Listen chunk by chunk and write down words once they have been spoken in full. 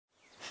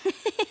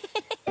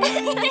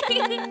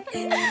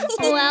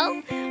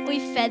Well, we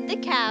fed the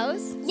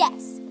cows.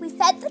 Yes, we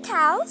fed the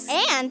cows.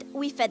 And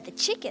we fed the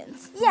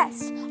chickens.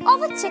 Yes, all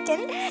the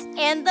chickens.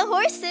 And the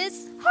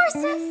horses.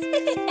 Horses.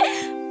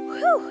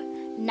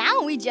 Whew.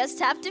 Now we just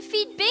have to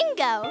feed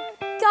Bingo.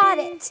 Got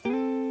it.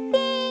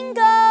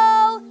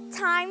 Bingo!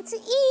 Time to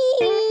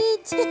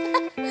eat.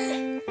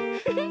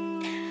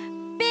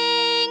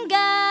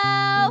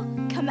 Bingo!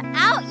 Come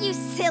out, you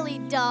silly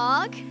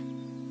dog.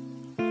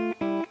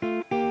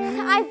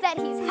 I bet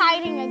he's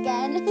hiding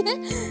again.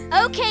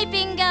 Okay,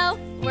 Bingo.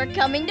 We're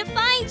coming to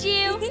find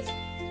you.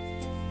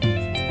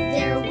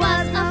 There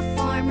was a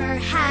farmer,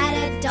 had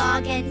a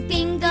dog, and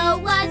Bingo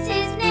was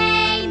his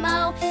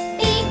name-o.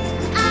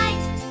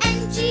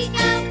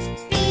 B-I-N-G-O,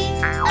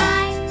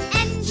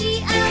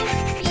 B-I-N-G-O,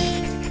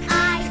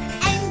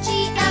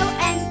 B-I-N-G-O,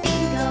 and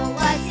Bingo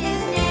was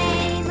his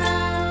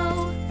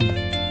name-o.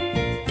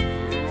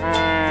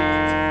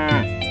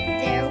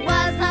 There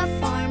was a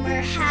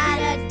farmer,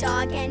 had a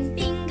dog, and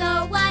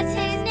Bingo was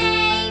his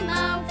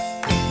name-o.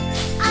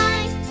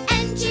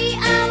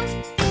 I-N-G-O,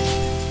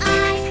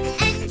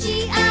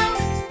 I-N-G-O,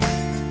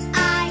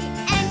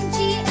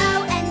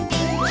 I-N-G-O, and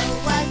Bingo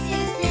was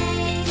his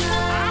name-o.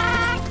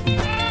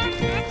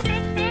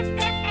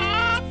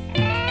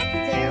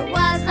 There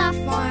was a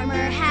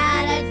farmer,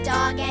 had a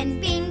dog, and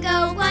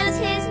Bingo was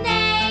his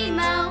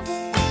name-o.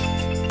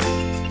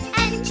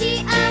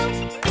 N-G-O,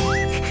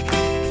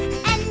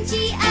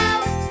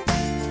 N-G-O,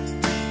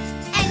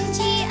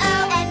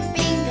 N-G-O, and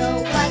Bingo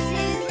was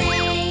his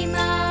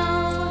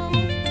name-o.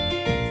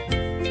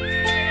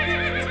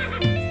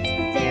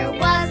 There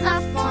was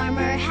a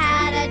farmer,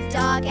 had a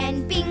dog,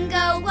 and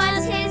Bingo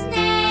was his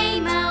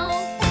name-o.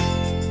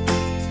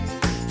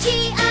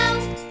 G-O,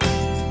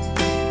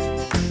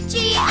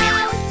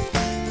 G-O,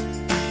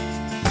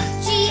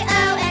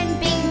 G-O, and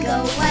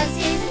Bingo was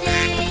his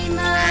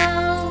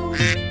name-o.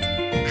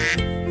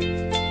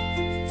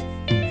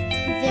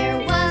 There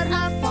was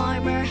a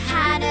farmer,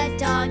 had a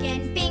dog,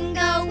 and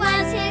Bingo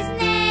was his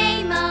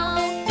name-o.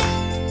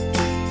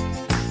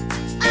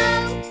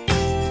 Oh,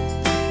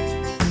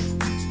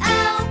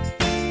 oh,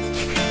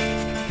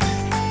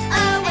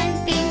 oh,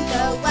 and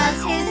Bingo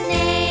was his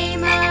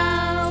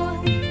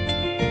name-o.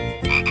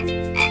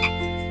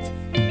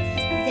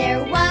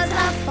 There was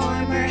a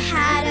farmer,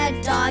 had a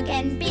dog,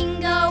 and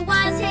Bingo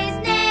was his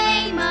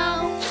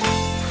name-o.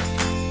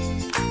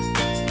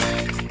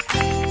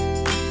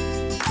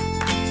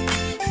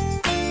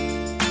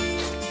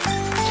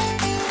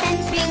 And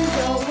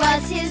Bingo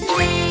was his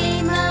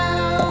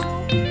name-o.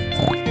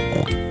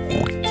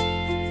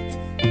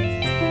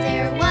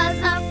 There was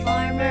a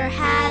farmer,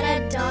 had a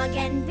dog,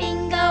 and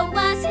Bingo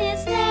was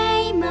his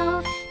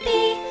name-o.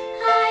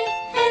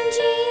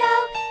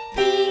 B-I-N-G-O,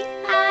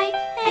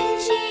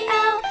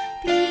 B-I-N-G-O,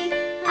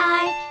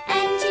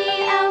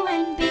 B-I-N-G-O,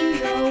 and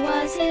Bingo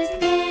was his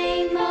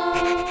name-o.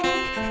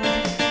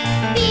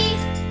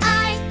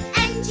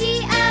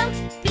 B-I-N-G-O,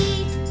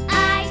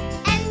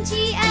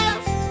 B-I-N-G-O,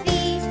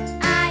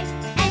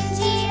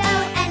 B-I-N-G-O,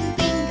 and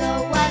Bingo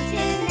was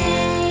his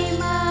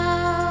name-o.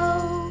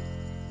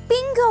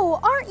 Bingo,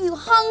 aren't you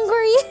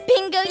hungry?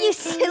 Bingo, you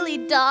silly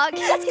dog.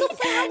 Let's go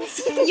play hide and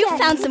seek You again.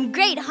 found some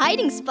great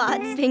hiding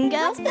spots, Bingo.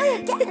 Let's play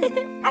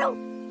again. Ow.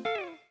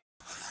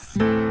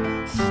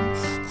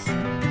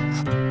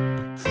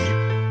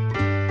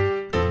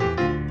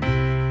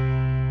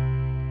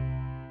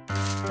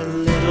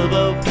 Little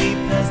Bo Peep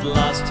has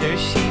lost her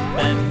sheep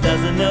and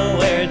doesn't know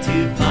where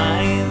to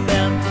find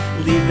them.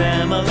 Leave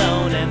them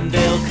alone and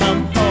they'll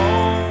come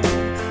home,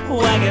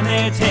 wagging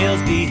their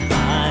tails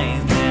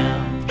behind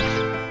them.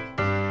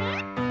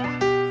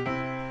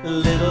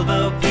 Little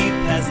Bo Peep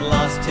has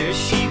lost her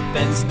sheep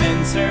and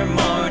spends her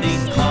morning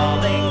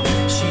calling.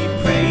 She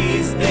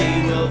prays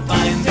they will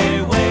find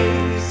their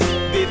ways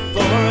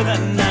before the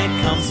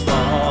night comes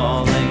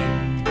falling.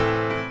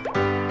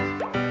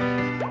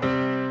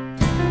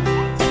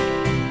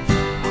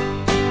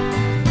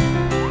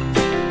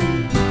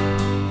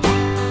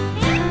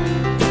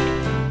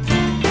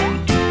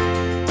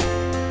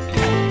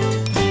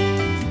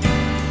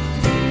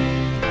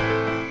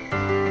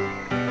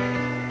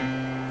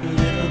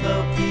 Little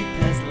Bo Peep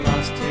has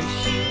lost her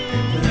sheep.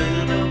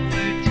 Little Bo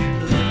Peep,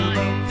 little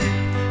Bo Peep.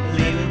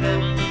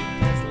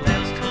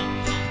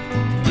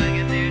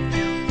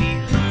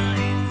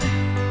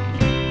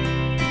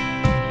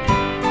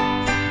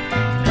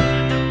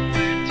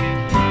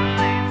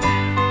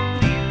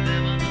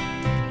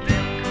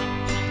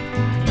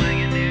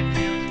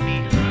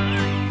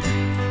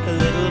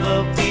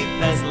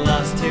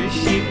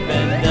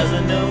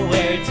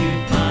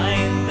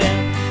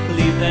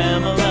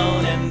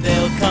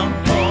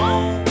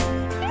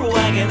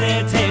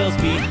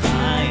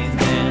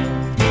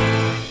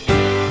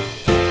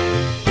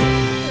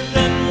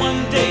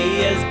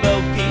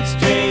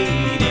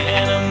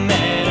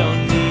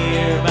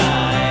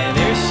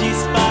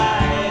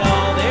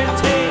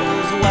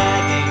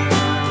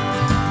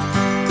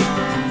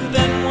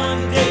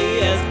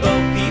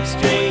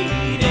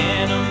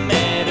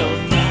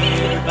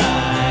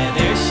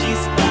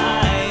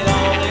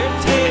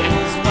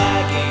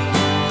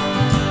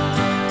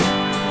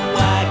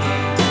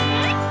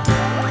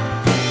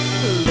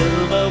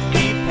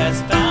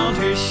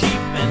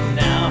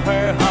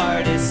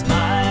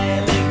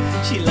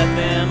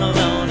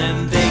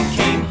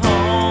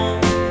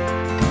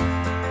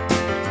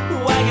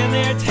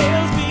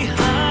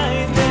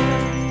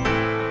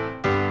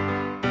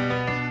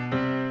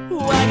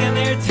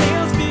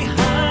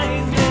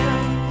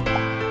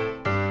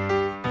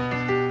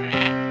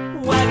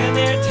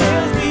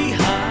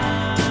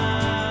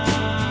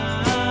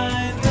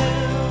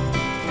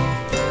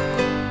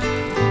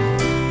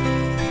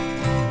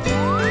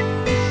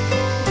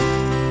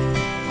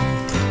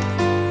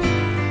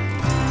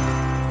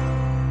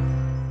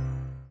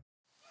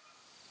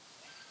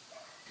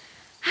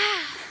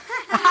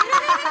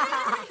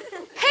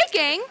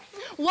 gang.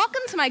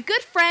 Welcome to my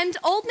good friend,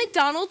 Old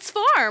MacDonald's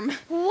farm.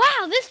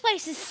 Wow, this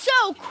place is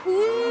so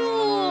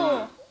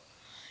cool.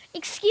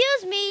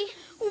 Excuse me,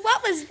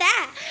 what was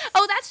that?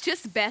 Oh, that's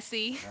just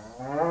Bessie.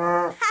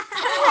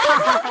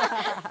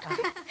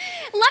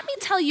 Let me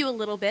tell you a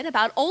little bit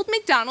about Old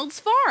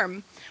MacDonald's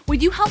farm.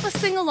 Would you help us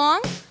sing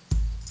along?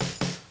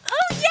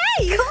 Oh,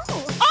 yay!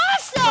 Cool.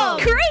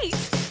 Awesome! Great!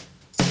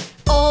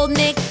 Old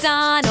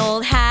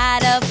MacDonald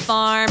had a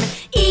farm,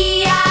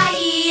 E-I-E-I-O.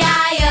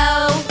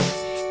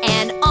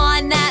 And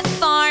on that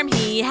farm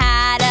he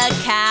had a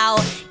cow,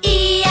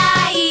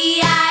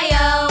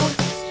 E-I-E-I-O.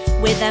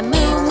 With a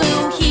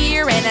moo-moo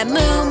here and a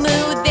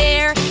moo-moo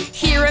there,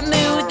 here a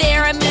moo,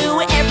 there a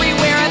moo,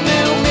 everywhere a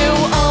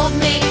moo-moo. Old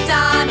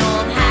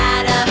MacDonald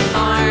had a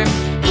farm,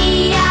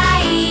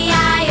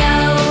 E-I-E-I-O.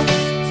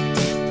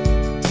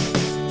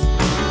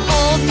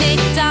 Old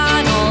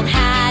MacDonald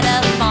had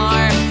a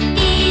farm,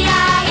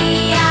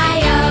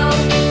 E-I-E-I-O.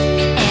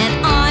 And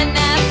on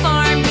that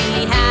farm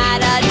he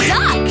had a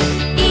duck,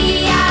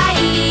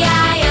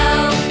 E-I-E-I-O.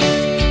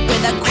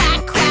 With a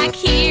quack, quack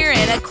here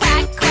and a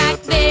quack,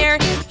 quack there,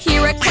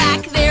 here a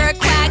quack, there a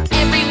quack,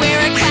 everywhere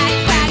a quack,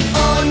 quack.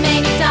 Old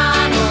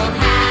MacDonald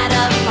had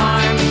a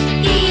farm,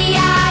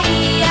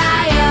 E-I-E-I-O.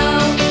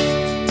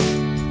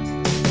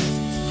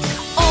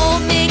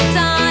 Old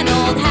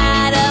MacDonald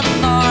had a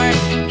farm,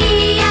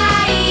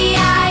 E-I-E-I-O.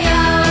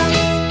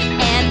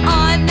 And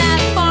on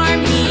that farm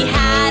he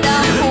had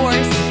a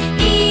horse,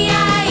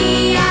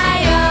 E-I-E-I-O.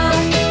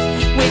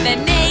 With a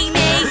neigh,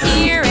 neigh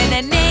here and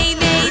a neigh,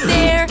 neigh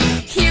there,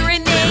 here a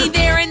neigh,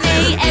 there a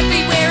neigh,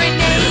 everywhere a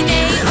neigh,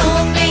 neigh.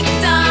 Old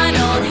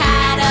MacDonald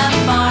had a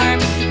farm,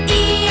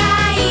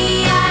 E-I-E-I-O.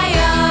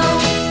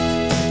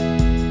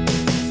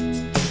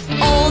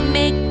 Old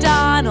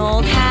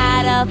MacDonald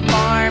had a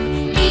farm,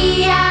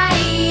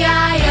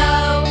 E-I-E-I-O.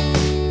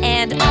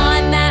 And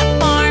on that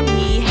farm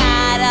he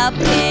had a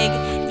pig,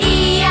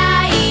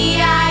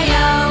 E-I-E-I-O.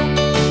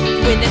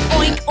 With an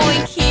oink,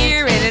 oink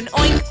here and an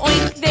oink,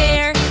 oink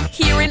there,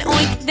 here an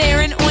oink, there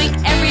an oink,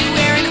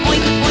 everywhere an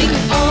oink, oink.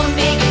 Old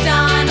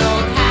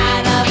MacDonald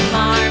had a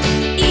farm,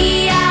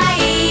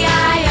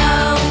 E-I-E-I-O.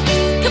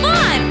 Come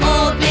on!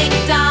 Old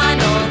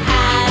MacDonald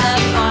had a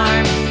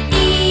farm,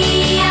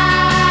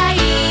 E-I-E-I-O.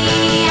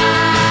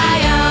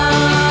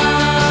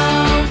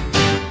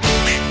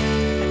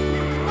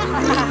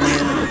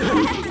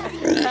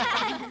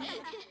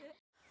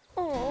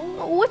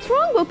 Oh, what's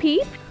wrong, Bo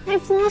Peep?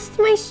 I've lost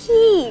my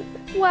sheep.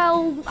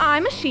 Well,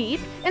 I'm a sheep,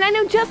 and I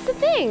know just the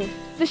thing.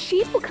 The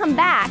sheep will come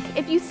back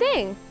if you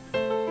sing.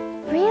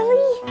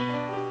 Really?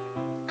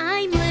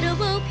 I'm little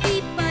Bo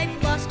Peep,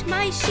 I've lost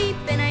my sheep,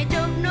 and I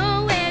don't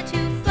know where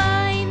to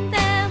find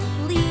them.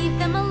 Leave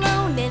them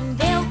alone and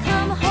they'll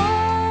come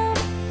home,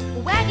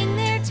 wagging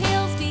their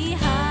tails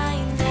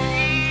behind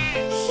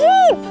them.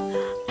 Sheep!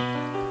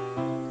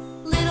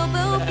 Little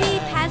Bo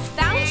Peep has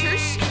found her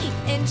sheep,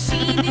 and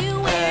she knew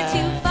where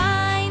to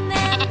find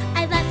them.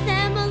 I left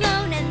them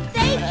alone and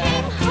they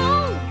came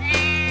home,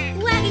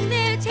 wagging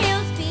their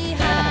tails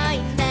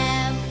behind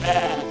them.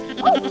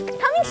 Oh,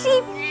 coming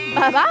sheep!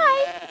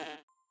 Bye-bye.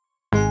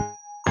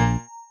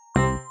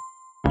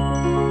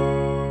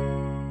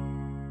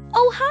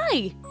 Oh,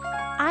 hi!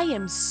 I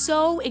am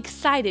so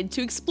excited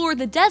to explore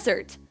the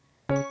desert.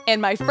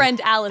 And my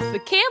friend Alice the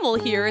camel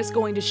here is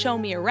going to show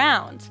me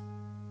around.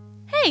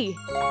 Hey,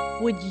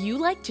 would you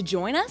like to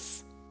join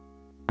us?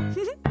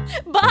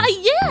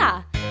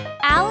 Yeah!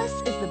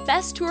 Alice is the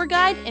best tour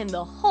guide in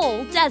the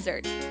whole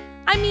desert.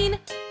 I mean,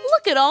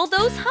 look at all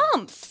those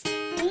humps.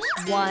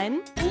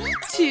 1,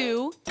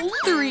 2,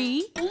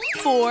 3,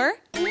 4,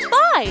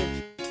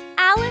 5.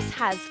 Alice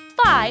has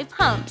 5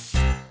 humps.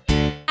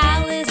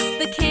 Alice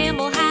the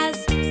camel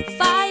has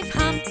 5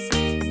 humps.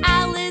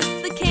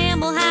 Alice the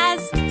camel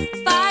has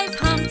 5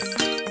 humps.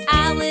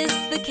 Alice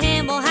the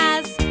camel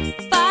has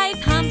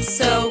 5 humps.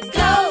 So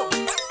go,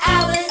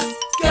 Alice,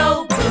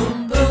 go,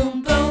 boom,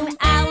 boom, boom.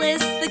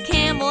 Alice the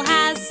camel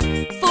has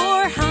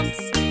 4 humps.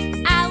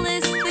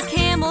 Alice the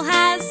camel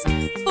has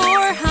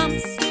 4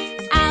 humps.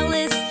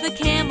 Alice the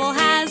camel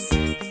has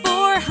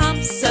 4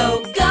 humps.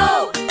 So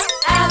go,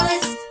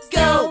 Alice,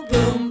 go,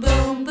 boom,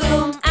 boom,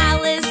 boom.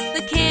 Alice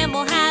the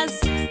camel has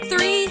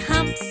 3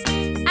 humps.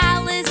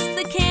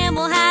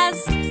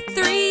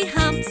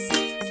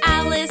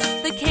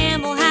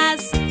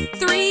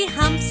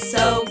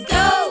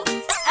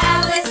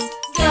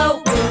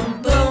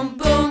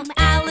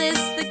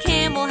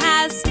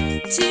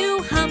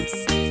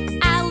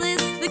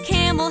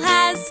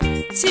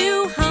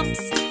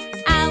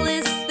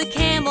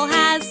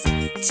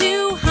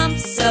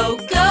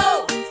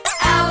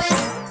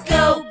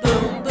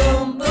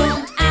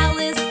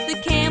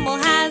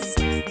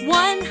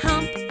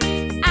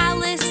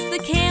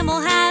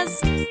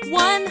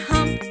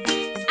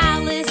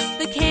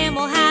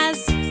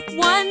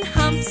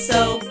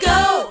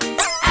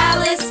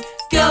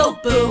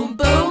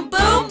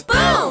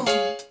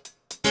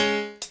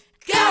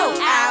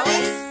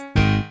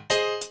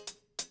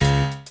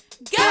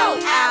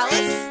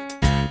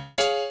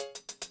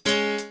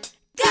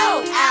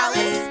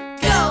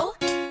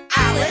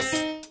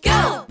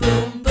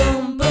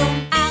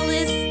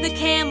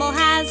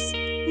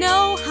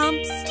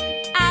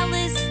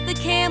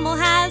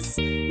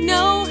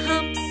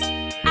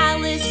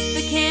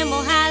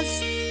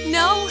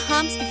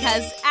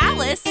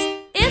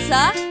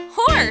 That's a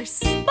horse.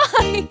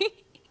 Bye!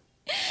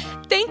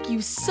 Thank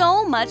you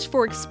so much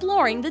for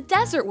exploring the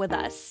desert with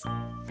us.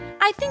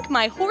 I think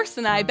my horse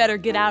and I better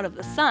get out of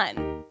the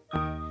sun.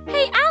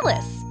 Hey,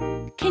 Alice,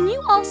 can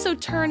you also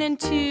turn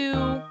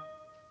into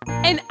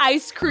an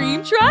ice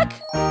cream truck?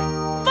 Bye!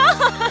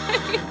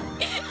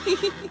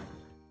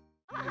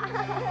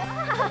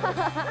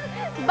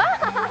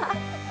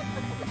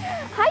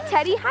 Hi,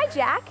 Teddy. Hi,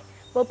 Jack.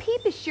 Well,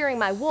 Peep is shearing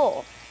my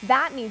wool.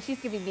 That means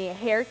she's giving me a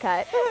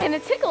haircut, and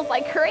it tickles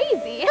like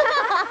crazy.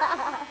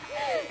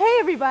 Hey,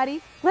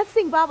 everybody. Let's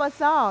sing Baba's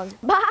song.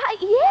 Bye,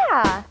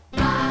 yeah.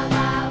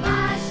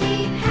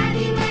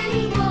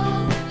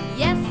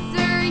 Yes,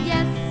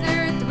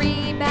 sir,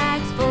 3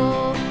 bags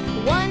full.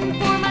 1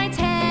 for my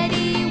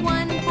Teddy,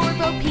 1 for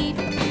Bo Peep,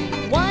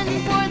 1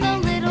 for the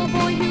little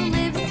boy who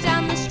lives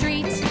down the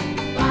street.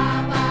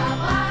 Ba, ba,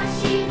 ba,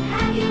 sheep,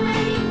 have you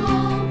any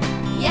wool?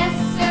 Yes,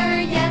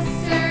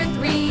 sir,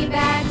 3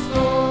 bags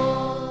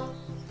full.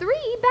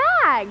 3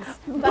 bags.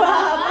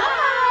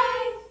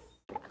 Bye-bye.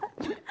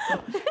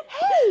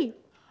 Hey,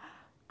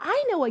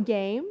 I know a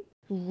game.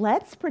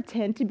 Let's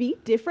pretend to be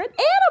different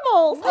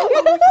animals.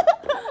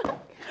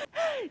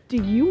 Do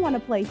you want to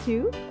play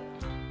too?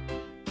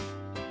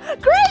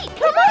 Great,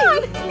 come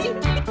on.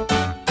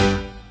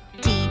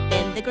 Deep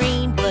in the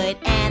greenwood,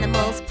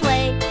 animals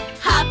play,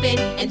 hopping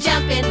and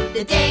jumping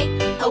the day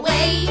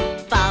away.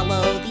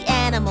 Follow the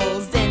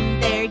animals in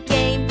their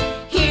game.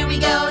 Here we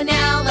go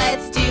now,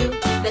 let's do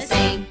the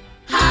same.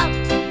 Hop,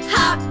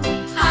 hop,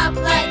 hop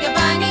like a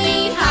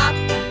bunny. Hop,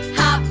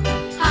 hop,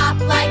 hop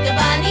like a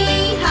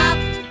bunny. Hop,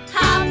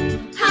 hop,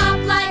 hop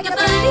like a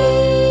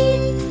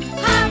bunny.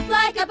 Hop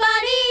like a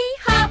bunny.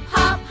 Hop,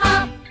 hop,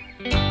 hop.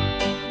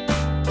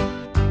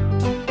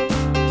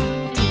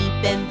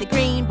 Deep in the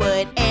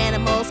greenwood,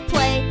 animals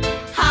play,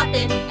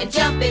 hopping and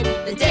jumping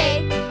the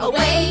day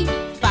away.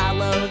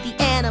 Follow the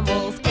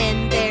animals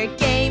in their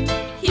game.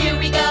 Here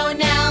we go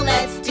now,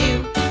 let's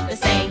do the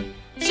same.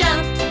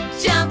 Jump,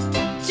 jump,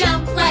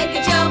 jump like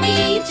a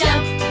joey.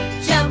 Jump,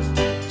 jump,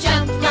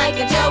 jump like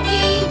a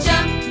joey.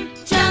 Jump,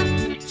 jump,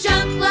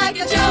 jump like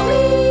a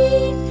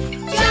joey.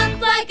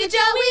 Jump like a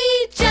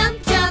joey.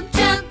 Jump, jump,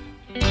 jump.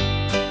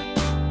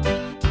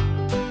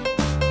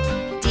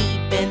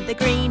 Deep in the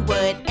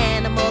greenwood,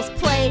 animals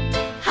play,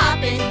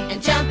 hopping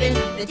and jumping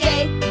the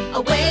day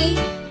away.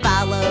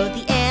 Follow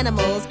the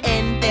animals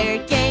in their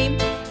game.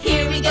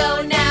 Here we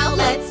go now,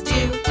 let's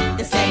do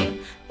the same.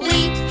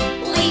 Leap,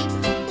 leap,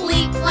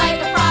 leap like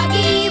a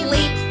froggy.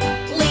 Leap,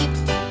 leap,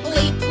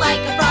 leap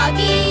like a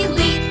froggy.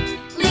 Leap,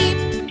 leap,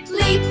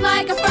 leap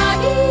like a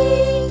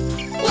froggy.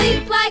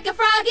 Leap like a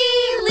froggy.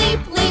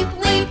 Leap, leap,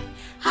 leap.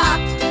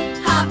 Hop,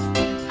 hop,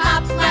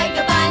 hop like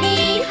a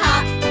bunny.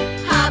 Hop,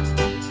 hop,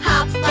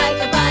 hop like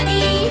a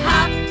bunny.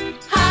 Hop,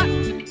 hop,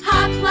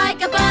 hop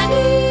like a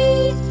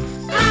bunny.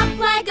 Hop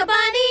like a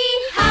bunny.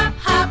 Hop,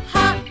 hop,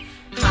 hop.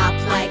 Hop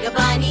like a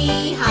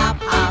bunny. Hop,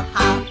 hop,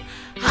 hop.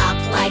 Hop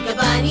like a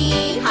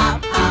bunny.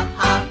 Hop, hop,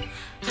 hop.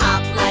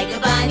 Hop like a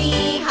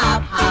bunny.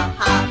 Hop, hop,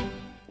 hop.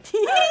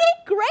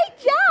 Great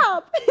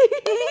job.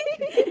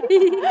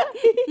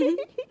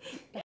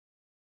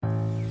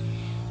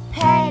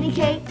 Patty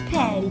cakes,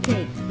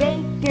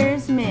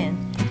 baker's man.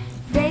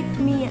 Bake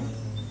me a...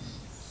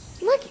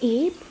 Look,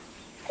 Eep.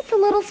 It's a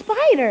little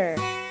spider.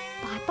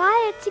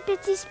 Bye-bye, itsy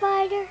bitsy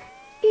spider.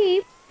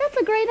 Eep, that's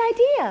a great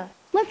idea.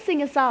 Let's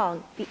sing a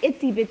song, The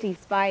Itsy Bitsy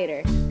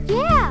Spider.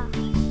 Yeah.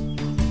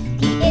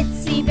 The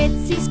itsy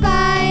bitsy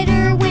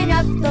spider went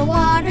up the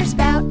water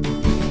spout.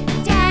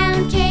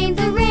 Down came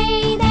the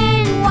rain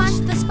and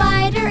washed the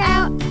spider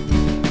out.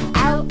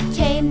 Out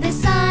came the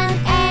sun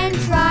and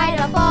dried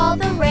up all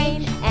the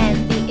rain.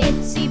 And the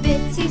itsy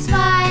bitsy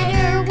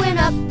spider went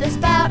up the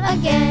spout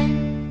again.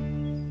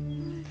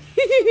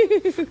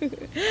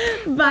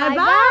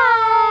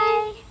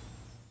 Bye-bye.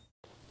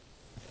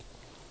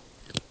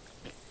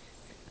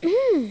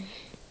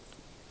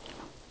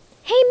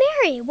 Hey,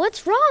 Mary,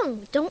 what's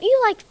wrong? Don't you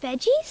like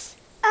veggies?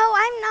 Oh,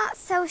 I'm not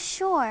so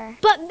sure.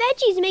 But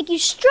veggies make you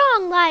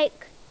strong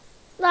like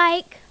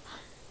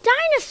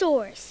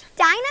dinosaurs.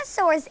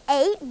 Dinosaurs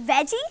ate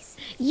veggies?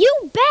 You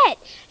bet.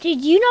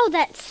 Did you know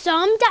that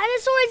some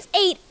dinosaurs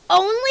ate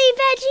only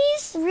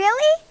veggies?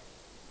 Really?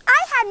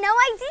 I had no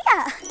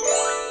idea.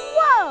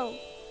 Whoa!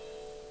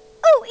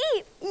 Oh,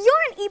 Eep,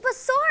 you're an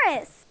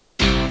Eposaurus.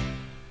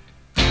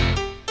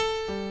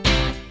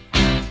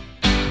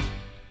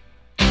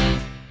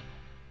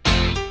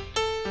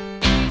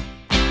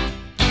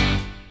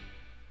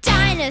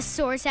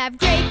 Dinosaurs have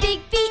great big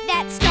feet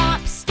that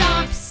stomp,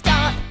 stomp,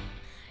 stomp.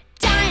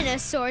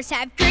 Dinosaurs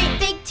have great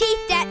big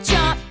teeth that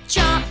chomp,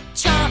 chomp,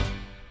 chomp.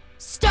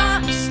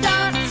 Stomp,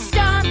 stomp,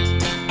 stomp,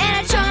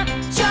 and a chomp,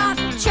 chomp,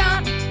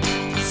 chomp.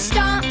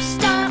 Stomp,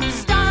 stomp,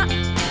 stomp,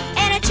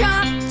 and a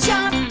chomp,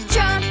 chomp,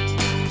 chomp.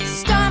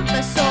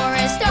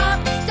 Stomposaurus,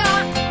 stomp,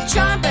 stomp.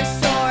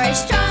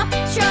 Chomposaurus, chomp,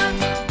 chomp.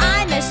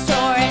 I'm a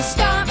saurus,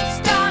 stomp,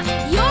 stomp.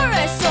 You're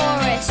a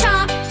saurus,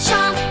 chomp,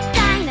 chomp.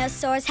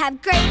 Dinosaurs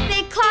have great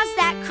big claws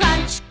that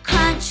crunch,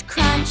 crunch,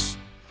 crunch.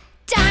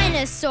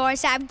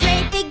 Dinosaurs have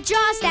great big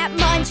jaws that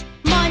munch,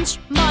 munch, munch,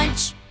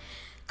 munch.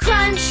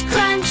 Crunch,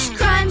 crunch,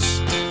 crunch,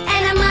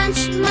 and a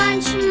munch,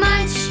 munch,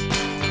 munch.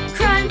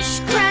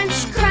 Crunch,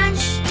 crunch,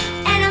 crunch,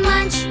 and a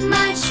munch,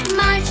 munch,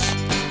 munch.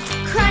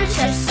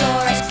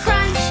 Crunchosaurus,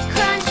 crunch,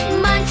 crunch,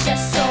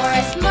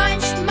 munchosaurus,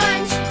 munch,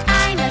 munch.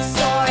 I'm a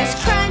saurus,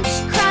 crunch,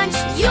 crunch,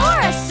 you're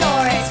a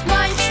saurus,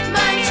 munch,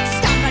 munch.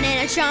 Stompin' and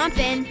a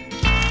chompin',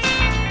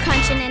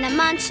 crunching and a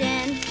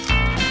munchin'.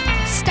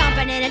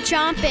 Stompin' and a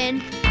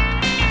chompin',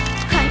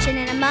 crunching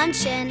and a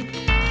munchin'.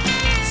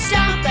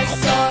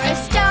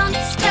 Stompasaurus, stomp,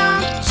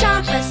 stomp.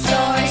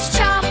 Chompasaurus,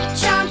 chomp,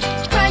 chomp.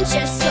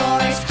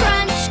 Crunchosaurus,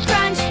 crunch,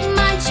 crunch.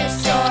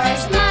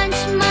 Munchosaurus, munch,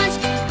 munch.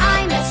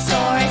 I'm a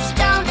saurus,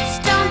 stomp,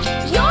 stomp.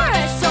 You're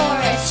a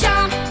saurus,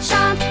 chomp,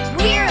 chomp.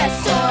 We're a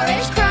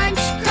saurus,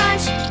 crunch,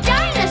 crunch.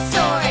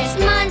 Dinosaurs,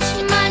 munch,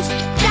 munch.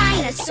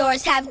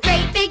 Dinosaurs have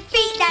great big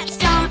feet that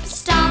stomp,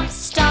 stomp,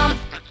 stomp.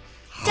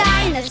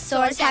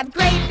 Dinosaurs have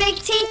great big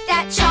teeth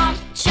that chomp,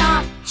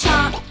 chomp,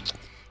 chomp.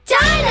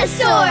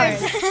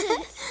 Dinosaurs!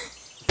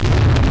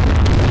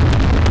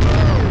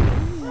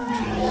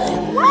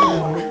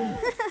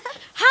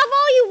 Have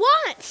all you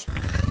want.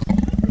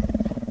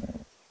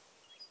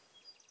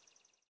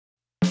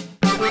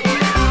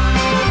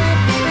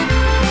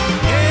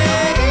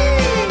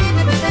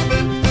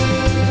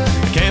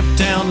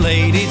 Camptown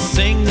ladies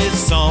sing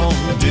this song.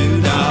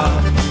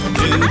 Doo-dah,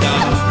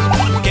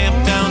 doo-dah.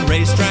 Camptown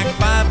racetrack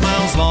 5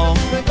 miles long.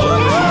 Oh,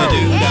 the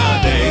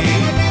doo-dah day.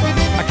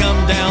 I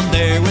come down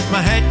there with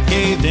my hat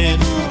caved in.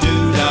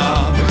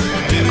 Doo-dah,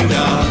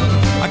 doo-dah.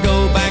 I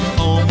go back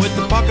home with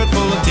a pocket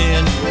full of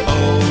tin.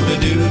 Oh, the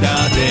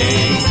doo-dah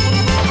day.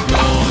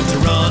 Going to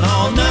run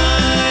all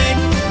night.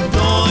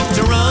 Going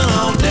to run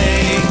all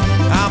day.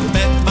 I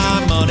bet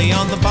my money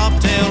on the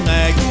bobtail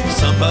nag.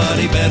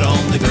 Somebody bet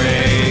on the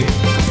gray.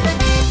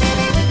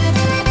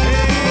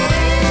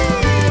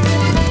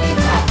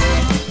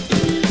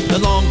 The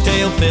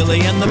long-tail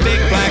filly and the big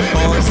black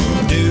horse.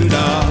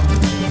 Doo-dah,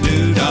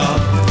 doo-dah.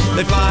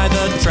 They fly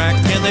the track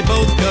and they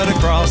both cut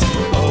across.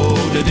 Oh,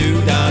 the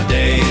doo-dah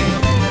day.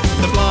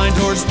 The blind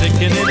horse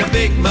sticking in a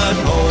big mud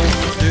hole.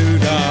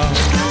 Doo-dah,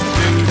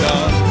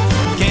 doo-dah.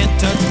 Can't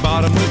touch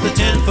bottom with a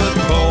 10-foot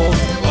pole.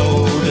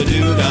 Oh, the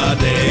doo-dah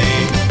day.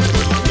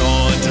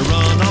 Going to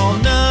run all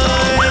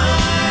night.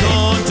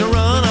 Going to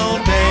run all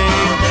day.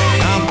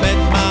 I'll bet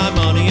my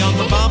money on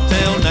the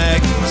bobtail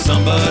nag.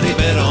 Somebody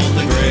bet on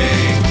the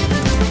gray.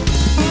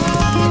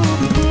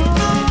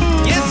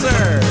 Yes,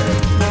 sir.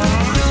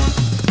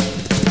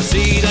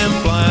 See them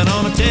flying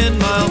on a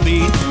 10-mile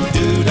beat.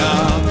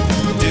 Doo-dah,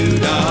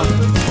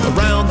 doo-dah.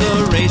 Around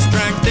the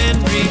racetrack then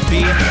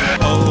repeat.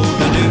 Oh,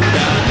 the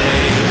doo-dah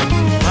day.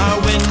 I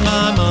win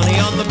my money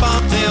on the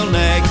bobtail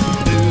nag.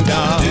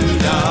 Doo-dah,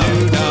 doo-dah,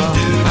 doo-dah,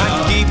 doo-dah. I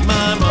keep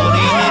my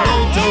money in an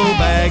old tow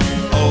bag.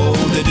 Oh,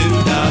 the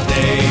doo-dah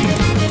day.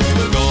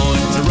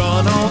 Going to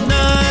run all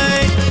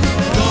night.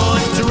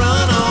 Going to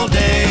run all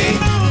day.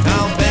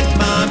 I'll bet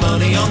my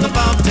money on the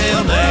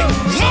bobtail nag.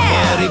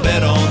 Somebody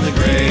bet on the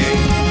gray.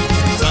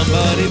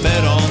 Somebody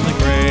bet on the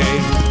gray.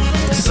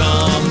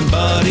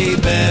 Somebody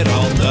bet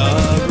on the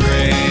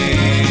gray.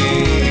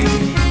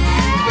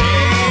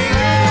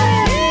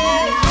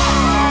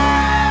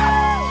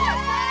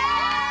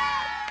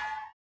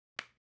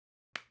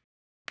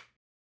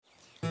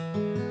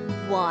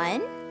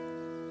 One,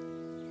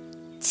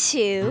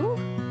 2,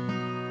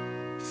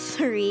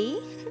 3,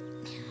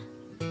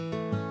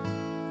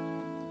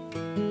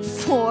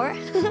 4,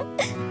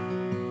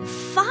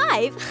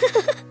 5.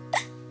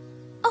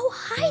 Oh,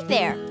 hi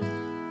there.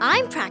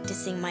 I'm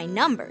practicing my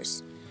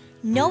numbers.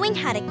 Knowing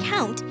how to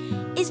count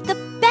is the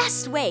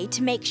best way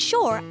to make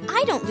sure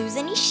I don't lose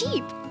any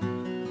sheep.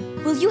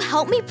 Will you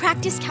help me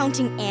practice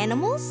counting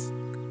animals?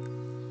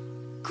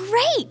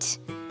 Great!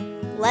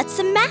 Let's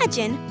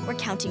imagine we're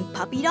counting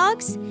puppy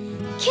dogs,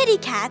 kitty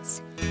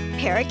cats,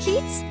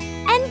 parakeets,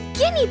 and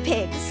guinea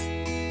pigs.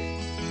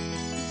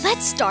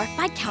 Let's start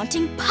by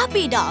counting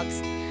puppy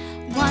dogs.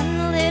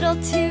 1 little,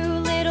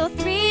 2 little,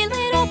 3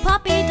 little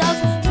puppy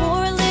dogs.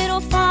 4 little,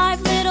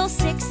 5 little,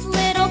 6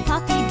 little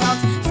puppy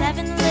dogs.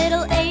 7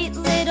 little, 8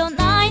 little,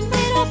 9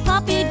 little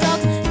puppy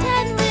dogs.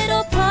 10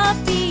 little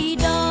puppy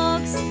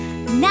dogs.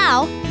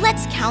 Now,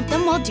 let's count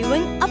them while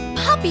doing a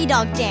puppy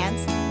dog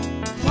dance.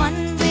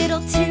 1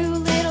 little, 2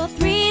 little,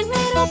 3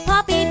 little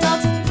puppy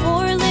dogs.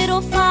 4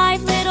 little,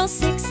 5 little,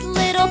 6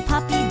 little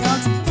puppy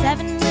dogs.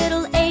 7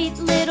 little, 8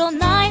 little,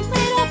 9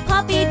 little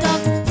puppy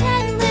dogs.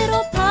 10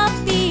 little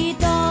puppy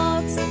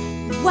dogs.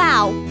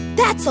 Wow,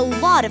 that's a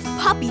lot of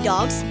puppy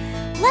dogs.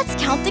 Let's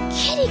count the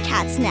kitty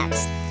cats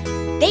next.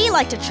 They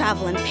like to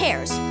travel in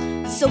pairs,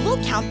 so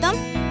we'll count them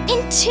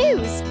in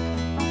twos.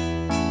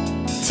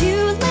 2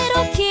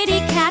 little kitty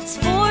cats,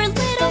 4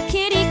 little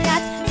kitty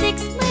cats,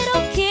 6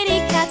 little kitty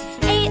cats,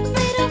 8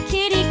 little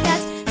kitty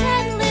cats,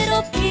 10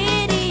 little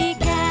kitty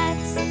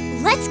cats.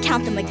 Let's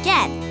count them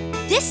again.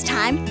 This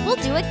time, we'll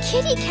do a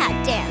kitty cat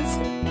dance.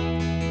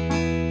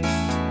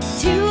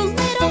 2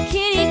 little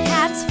kitty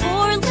cats,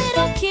 4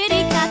 little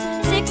kitty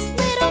cats, 6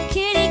 little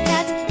kitty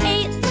cats,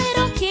 8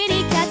 little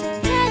kitty cats,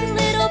 10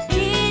 little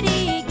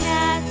kitty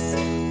cats.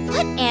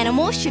 What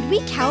animal should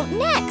we count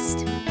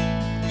next?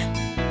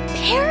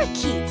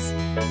 Parakeets.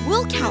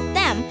 We'll count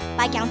them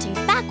by counting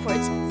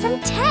backwards from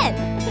 10.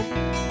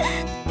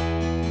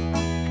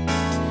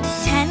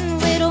 10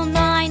 little,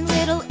 9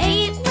 little,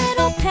 8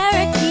 little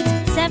parakeets,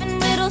 7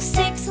 little,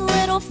 6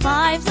 little,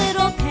 5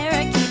 little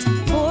parakeets,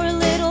 4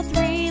 little,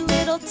 3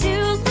 little, 2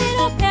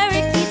 little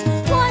parakeets,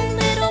 1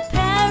 little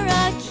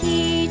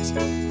parakeet.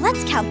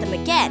 Let's count them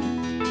again.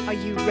 Are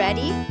you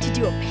ready to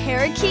do a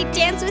parakeet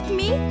dance with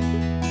me?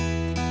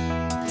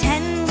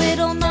 10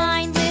 little,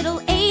 9 little,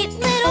 8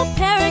 little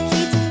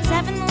parakeets,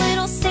 7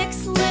 little,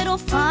 6 little,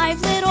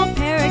 5 little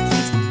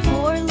parakeets,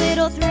 4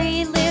 little,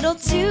 3 little,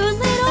 2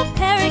 little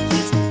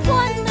parakeets,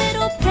 1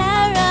 little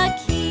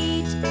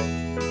parakeet.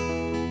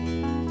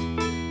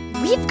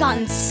 We've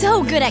gotten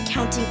so good at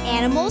counting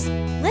animals.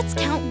 Let's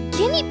count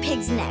guinea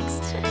pigs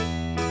next.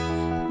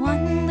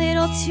 1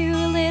 little, 2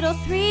 little,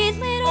 3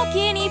 little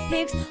guinea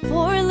pigs,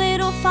 4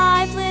 little,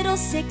 5 little,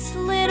 6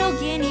 little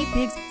guinea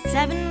pigs,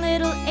 7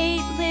 little,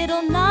 8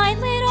 little, 9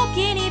 little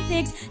guinea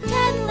pigs,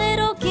 10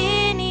 little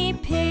guinea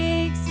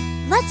pigs.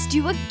 Let's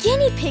do a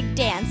guinea pig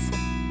dance.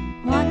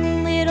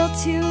 1 little,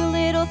 2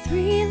 little,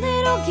 3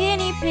 little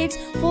guinea pigs,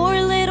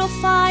 4 little,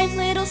 5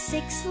 little,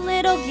 6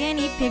 little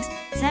guinea pigs,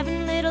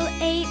 7 little,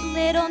 8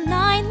 little,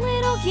 9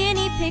 little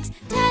guinea pigs,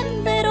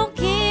 10 little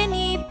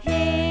guinea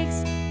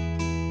pigs.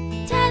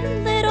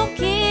 10 little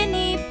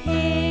guinea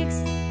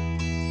pigs.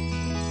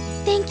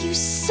 Thank you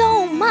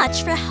so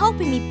much for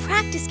helping me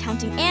practice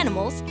counting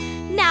animals.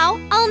 Now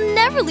I'll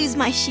never lose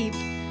my sheep.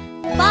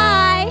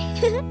 Bye!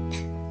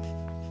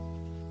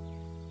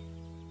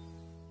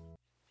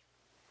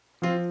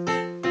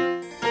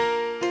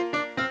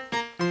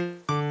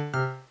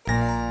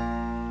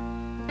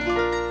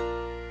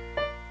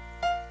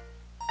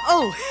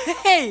 Oh,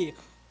 hey!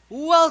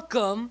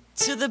 Welcome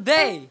to the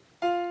bay.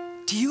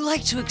 Do you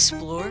like to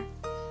explore?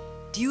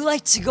 Do you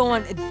like to go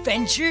on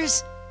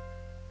adventures?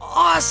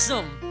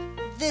 Awesome!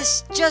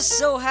 This just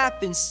so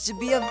happens to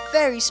be a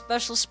very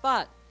special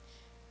spot.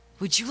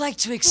 Would you like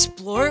to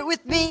explore it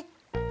with me?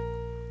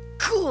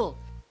 Cool!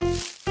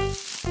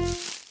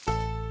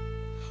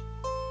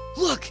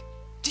 Look!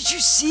 Did you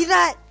see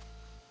that?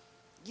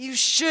 You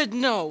should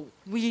know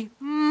we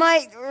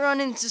might run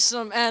into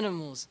some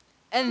animals.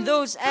 And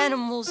those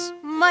animals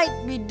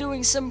might be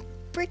doing some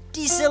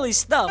pretty silly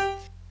stuff.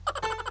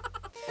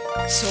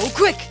 So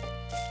quick!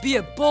 Be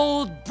a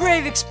bold,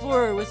 brave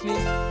explorer with me.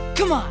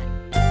 Come on!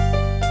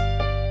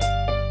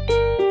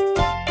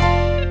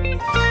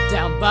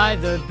 Down by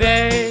the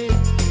bay,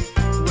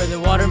 where the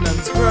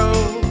watermelons grow,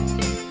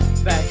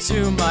 back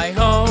to my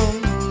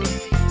home,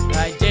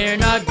 I dare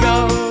not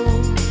go.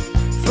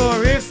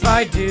 For if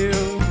I do,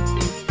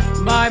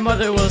 my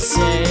mother will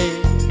say,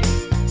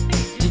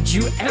 did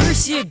you ever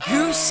see a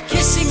goose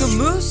kissing a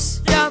moose?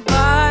 Down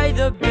by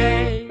the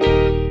bay,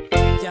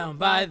 down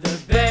by the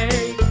bay,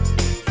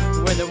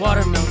 where the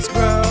watermelons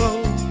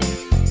grow,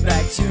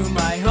 back to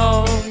my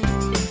home,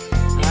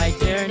 I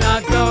dare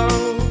not go.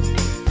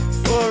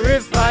 For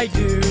if I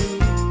do,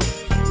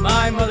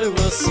 my mother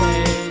will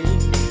say,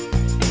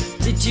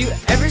 did you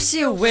ever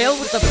see a whale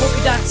with a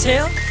polka dot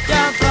tail?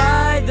 Down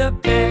by the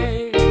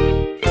bay,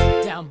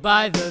 down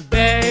by the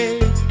bay,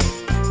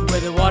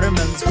 where the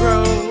watermelons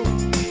grow,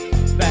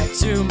 back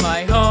to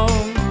my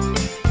home,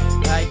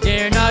 I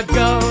dare not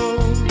go.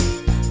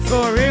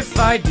 For if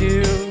I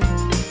do,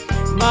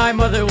 my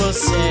mother will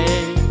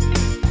say,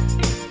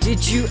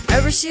 did you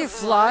ever see a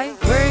fly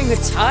wearing a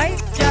tie?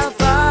 Down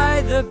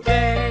by the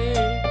bay,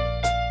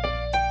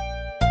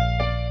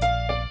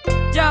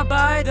 down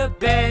by the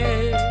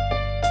bay,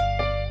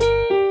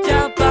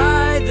 down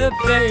by the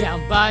bay,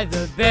 down by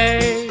the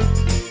bay,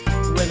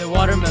 where the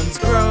watermelons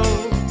grow,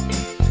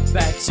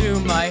 back to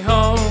my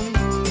home,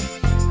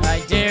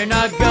 I dare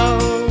not go.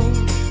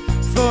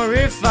 For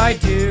if I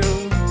do,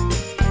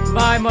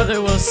 my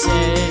mother will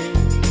say,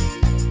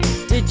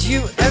 did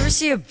you ever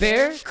see a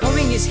bear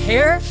combing his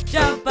hair?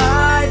 Down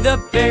by the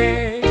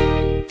bay,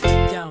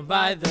 down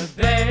by the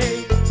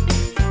bay,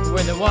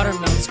 where the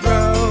watermelons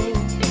grow,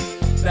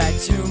 back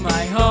to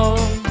my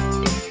home,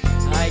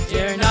 I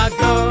dare not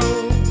go.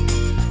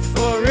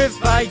 For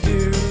if I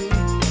do,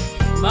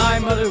 my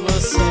mother will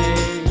say,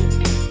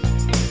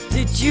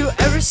 did you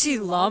ever see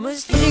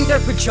llamas eating their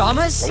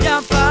pajamas?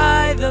 Down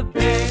by the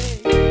bay,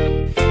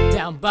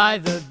 down by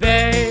the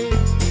bay,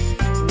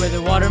 where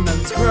the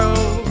watermelons grow,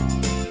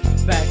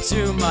 back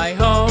to my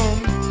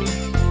home,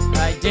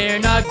 I dare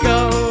not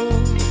go.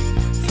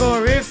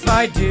 For if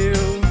I do,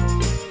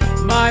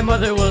 my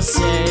mother will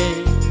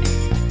say,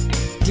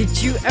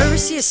 did you ever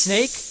see a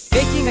snake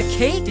baking a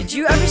cake? Did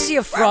you ever see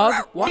a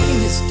frog walking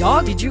his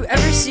dog? Did you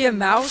ever see a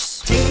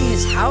mouse cleaning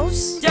his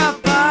house? Down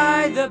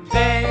by the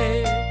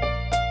bay,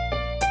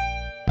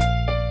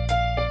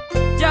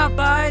 down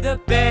by the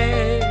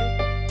bay,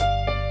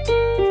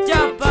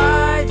 down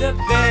by the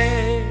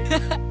bay.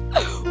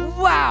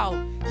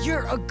 Wow,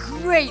 you're a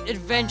great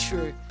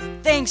adventurer.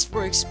 Thanks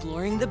for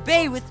exploring the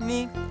bay with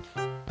me.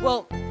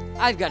 Well,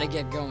 I've got to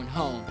get going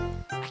home.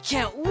 I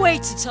can't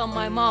wait to tell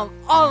my mom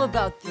all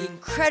about the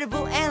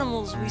incredible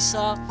animals we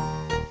saw.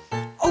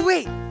 Oh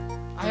wait,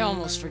 I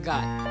almost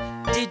forgot.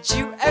 Did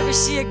you ever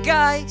see a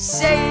guy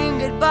saying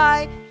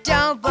goodbye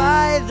down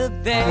by the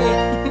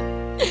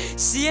bay?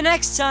 See you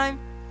next time.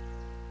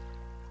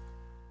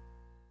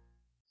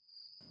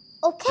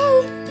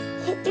 Okay,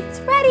 it's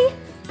ready.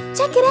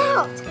 Check it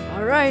out.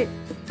 All right.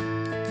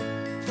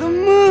 The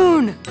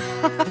moon!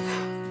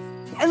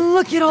 And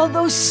look at all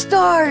those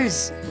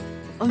stars!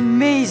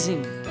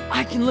 Amazing!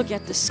 I can look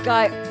at the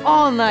sky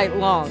all night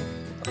long.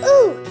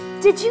 Ooh,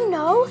 did you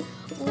know?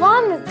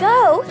 Long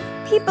ago,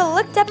 people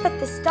looked up at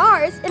the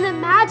stars and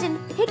imagined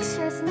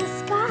pictures in the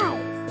sky.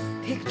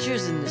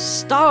 Pictures in the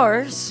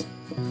stars?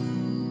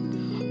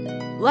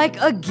 Like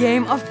a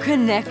game of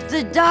connect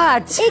the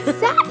dots.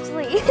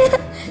 Exactly.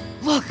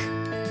 Look,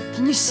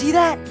 can you see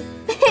that?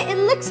 It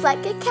looks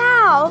like a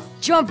cow.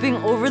 Jumping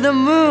over the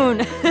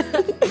moon.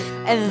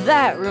 And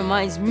that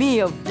reminds me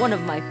of one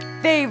of my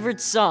favorite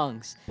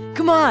songs.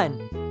 Come on.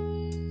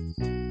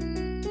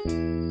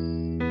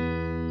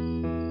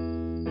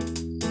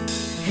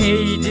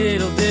 Hey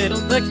diddle diddle,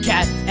 the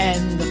cat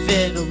and the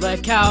fiddle, the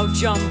cow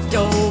jumped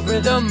over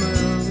the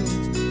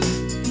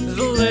moon.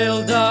 The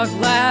little dog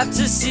laughed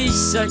to see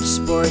such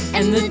sport,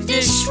 and the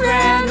dish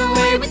ran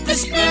away with the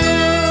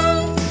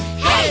spoon.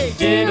 Hey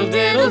diddle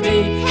diddle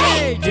dee,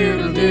 hey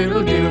doodle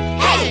doodle doo,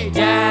 hey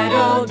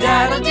daddle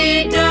daddle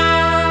dee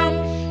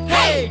dum.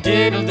 Hey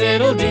diddle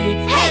diddle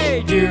dee,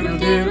 hey doodle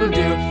doodle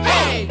doo,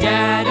 hey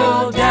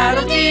daddle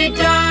daddle dee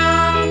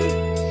dum.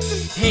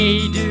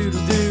 Hey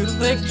doodle doodle,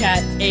 the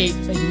cat ate,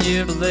 and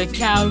noodle the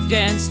cow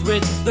danced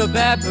with the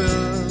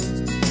baboon.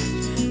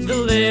 The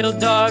little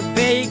dog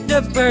baked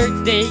a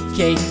birthday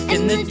cake,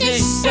 and the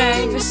dish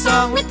sang a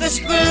song with the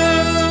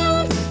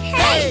spoon.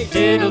 Hey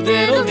diddle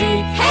diddle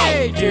dee,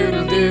 hey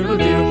doodle doodle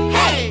doo,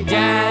 hey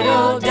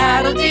daddle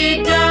daddle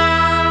dee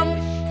dum.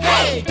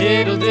 Hey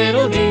diddle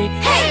diddle dee,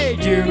 hey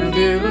doodle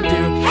doodle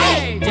doo,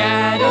 hey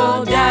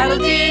daddle daddle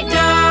dee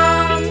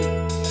dum.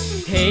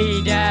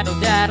 Hey daddle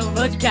daddle,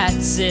 the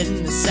cat's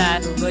in the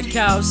saddle, the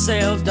cow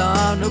sailed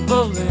on a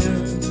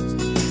balloon.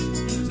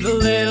 The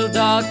little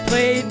dog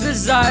played the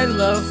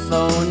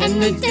xylophone,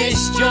 and the dish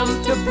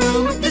jumped a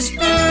broom with the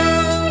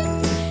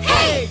spoon.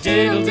 Hey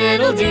diddle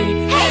diddle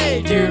dee,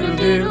 hey doodle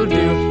doodle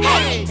doo,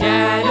 hey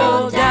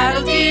daddle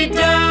daddle dee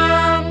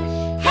dum.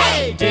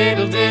 Hey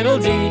diddle diddle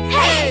dee,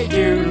 hey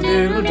doodle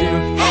doodle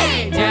doo,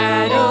 hey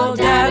daddle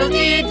daddle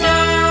dee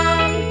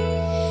dum.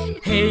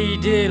 Hey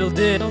diddle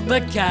diddle,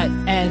 the cat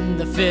and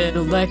the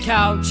fiddle, the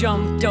cow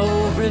jumped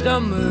over the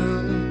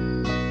moon.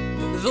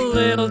 The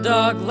little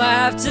dog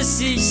laughed to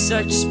see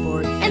such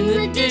sport, and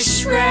the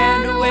dish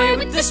ran away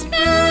with the spoon.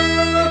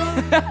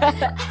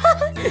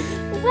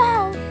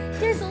 Wow,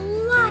 there's a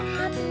lot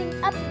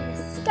happening up in the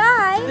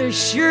sky. There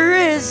sure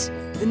is.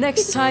 The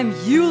next time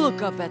you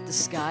look up at the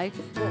sky,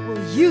 what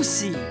will you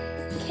see?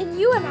 Can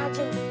you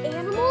imagine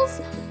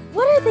animals?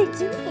 What are they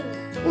doing?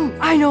 Ooh,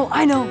 I know.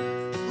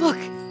 Look,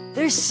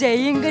 they're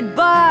saying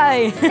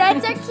goodbye.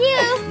 That's our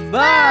cue.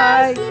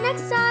 Bye. See you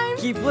next time.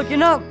 Keep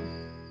looking up.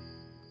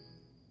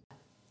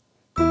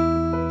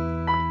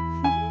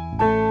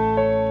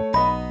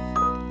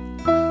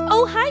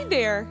 Oh, hi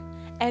there,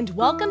 and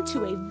welcome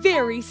to a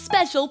very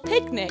special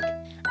picnic.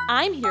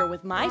 I'm here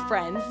with my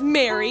friends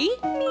Mary,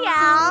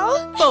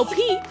 Meow. Bo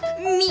Peep,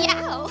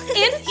 Meow.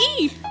 and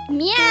Eve.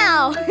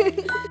 Meow.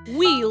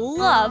 We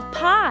love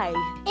pie.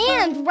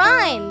 And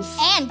rhymes.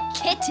 And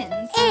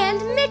kittens. And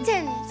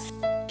mittens.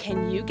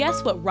 Can you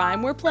guess what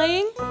rhyme we're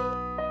playing?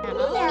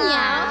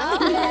 Meow.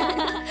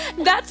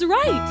 That's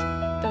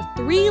right, the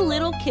Three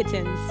Little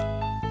Kittens.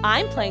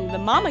 I'm playing the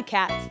mama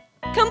cat.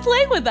 Come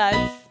play with us.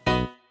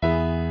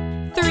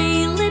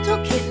 3 little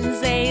kittens,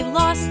 they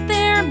lost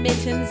their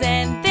mittens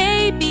and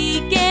they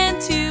began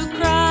to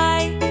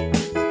cry.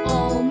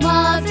 Oh,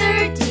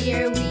 mother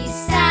dear, we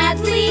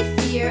sadly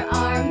fear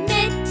our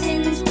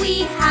mittens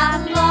we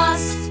have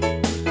lost.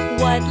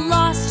 What,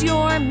 lost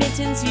your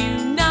mittens, you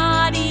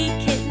naughty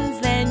kittens?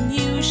 Then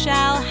you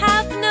shall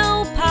have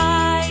no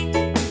pie.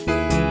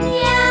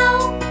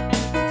 Meow,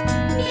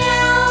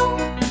 meow,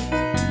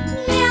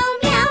 meow,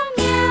 meow,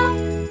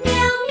 meow,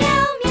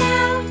 meow,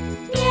 meow,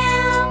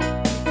 meow,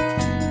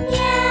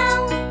 meow,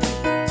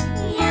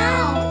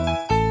 meow.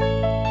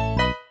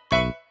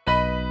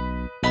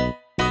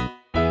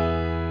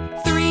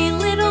 3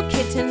 little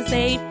kittens,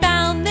 they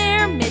found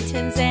their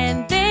mittens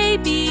and they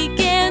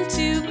began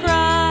to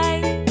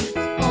cry.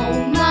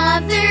 Oh,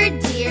 mother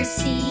dear,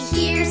 see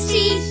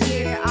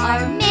here,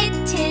 our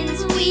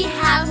mittens we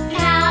have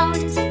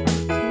found.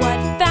 What,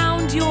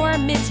 found your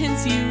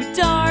mittens, you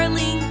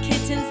darling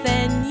kittens?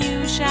 Then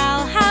you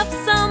shall have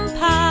some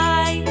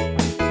pie.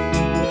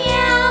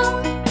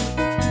 Meow,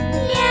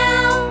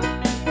 meow,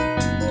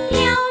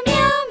 meow,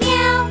 meow,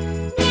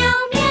 meow,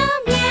 meow,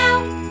 meow,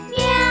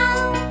 meow,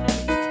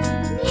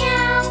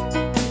 meow,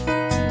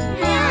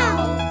 meow.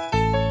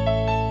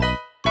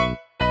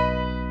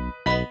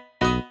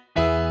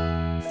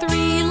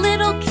 3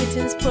 little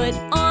kittens put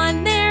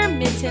on their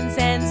mittens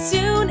and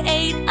soon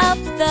ate up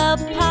the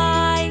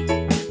pie.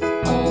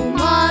 Oh,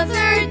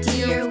 mother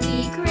dear,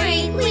 we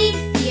greatly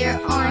fear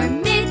our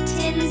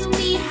mittens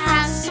we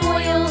have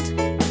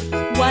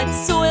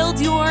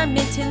your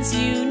mittens,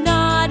 you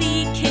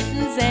naughty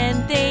kittens,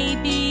 and they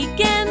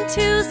began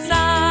to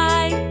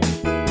sigh.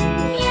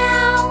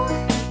 Meow,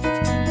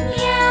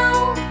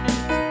 meow,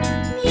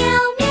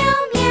 meow,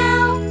 meow,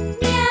 meow,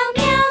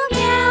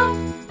 meow,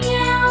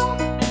 meow,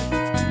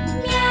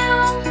 meow,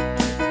 meow,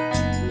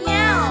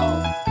 meow.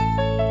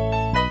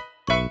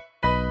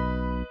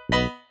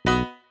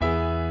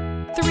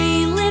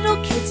 3 little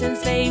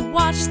kittens, they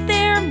washed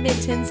their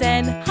mittens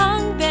and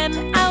hung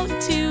them out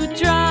to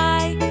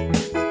dry.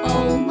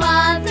 Oh,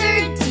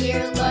 mother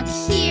dear, look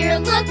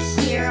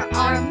here,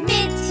 our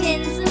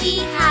mittens we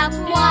have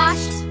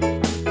washed.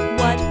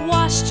 What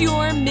washed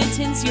your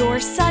mittens? You're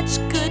such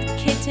good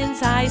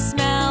kittens. I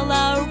smell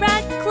a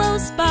rat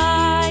close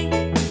by.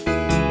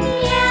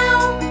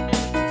 Meow,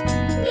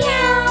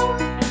 meow,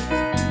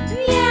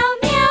 meow,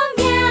 meow,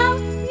 meow,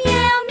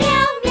 meow,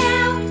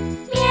 meow,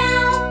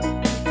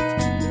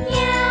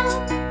 meow,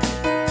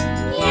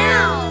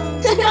 meow, meow.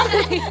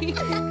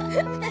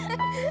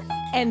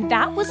 And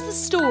that was the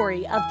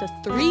story of the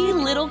 3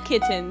 little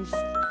kittens.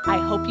 I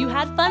hope you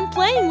had fun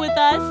playing with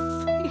us.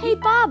 Hey,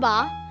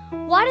 Baba,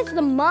 why does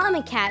the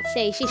mama cat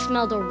say she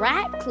smelled a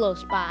rat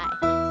close by?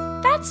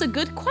 That's a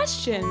good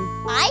question.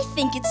 I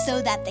think it's so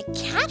that the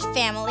cat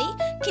family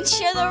can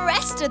share the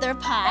rest of their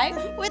pie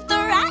with the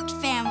rat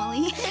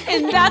family.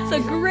 And that's a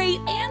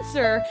great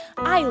answer.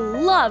 I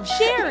love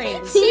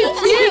sharing. Me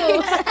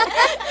too.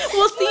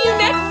 We'll see you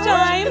next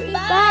time.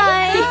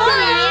 Bye.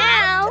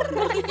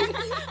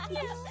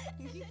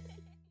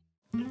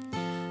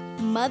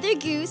 Mother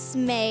Goose,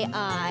 may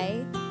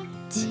I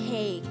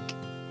take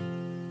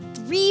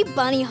 3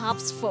 bunny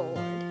hops forward?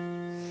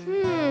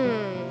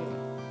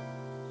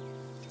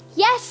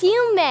 Yes,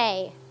 you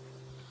may.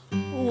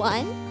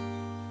 1,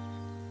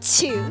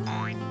 2,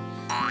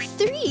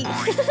 3.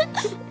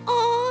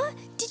 Aw,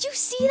 did you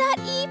see that,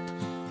 Eep?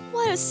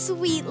 What a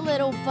sweet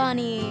little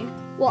bunny.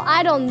 Well,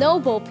 I don't know,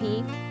 Bo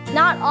Peep.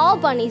 Not all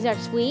bunnies are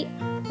sweet.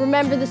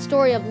 Remember the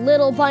story of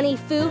little bunny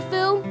Foo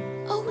Foo?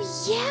 Oh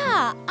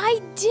yeah, I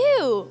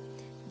do.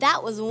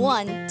 That was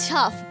one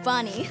tough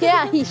bunny.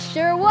 Yeah, he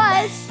sure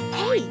was.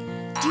 Hey,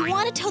 do you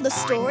want to tell the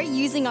story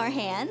using our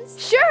hands?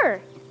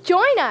 Sure,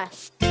 join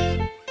us.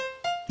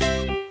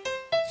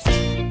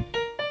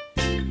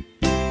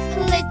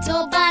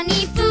 Little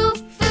bunny Foo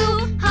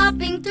Foo,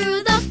 hopping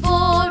through the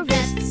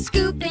forest,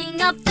 scooping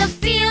up the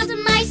field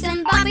mice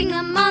and bopping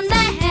them on the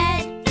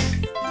head.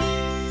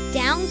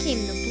 Down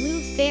came the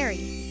blue fairy,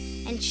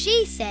 and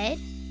she said,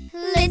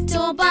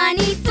 Little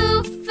bunny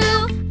Foo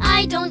Foo,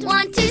 I don't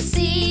want to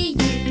see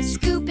you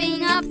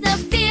scooping up the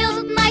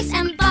field mice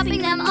and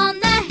bopping them on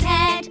the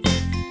head.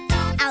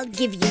 I'll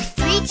give you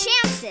 3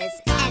 chances,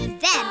 and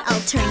then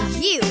I'll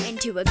turn you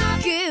into a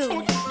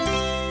goon.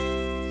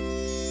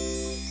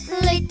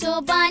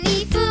 Little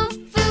bunny Foo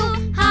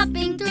Foo,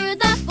 hopping through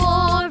the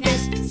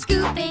forest,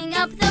 scooping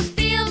up the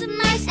field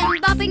mice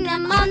and bopping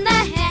them on the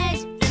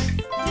head.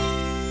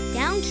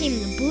 Down came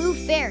the blue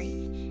fairy,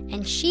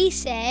 and she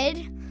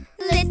said,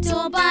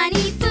 Little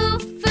bunny Foo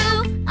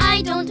Foo,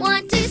 I don't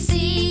want to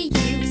see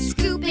you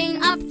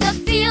scooping up the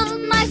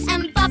field mice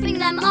and bopping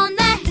them on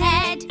the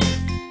head.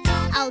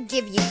 I'll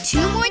give you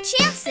 2 more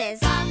chances,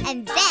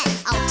 and then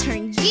I'll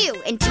turn you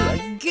into a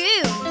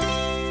goon.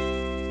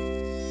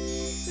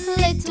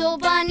 Little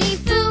bunny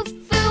Foo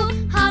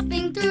Foo,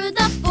 hopping through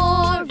the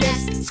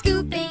forest,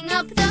 scooping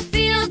up the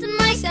field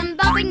mice and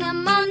bopping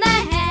them on the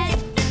head.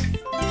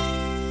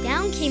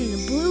 Down came the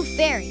blue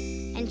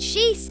fairy, and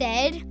she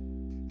said,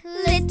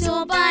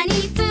 Little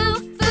bunny Foo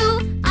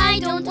Foo, I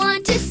don't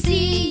want to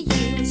see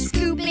you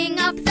scooping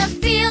up the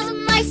field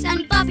mice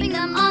and bopping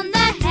them on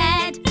the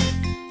head.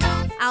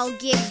 I'll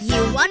give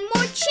you 1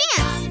 more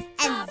chance,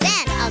 and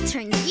then I'll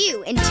turn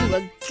you into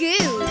a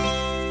goon.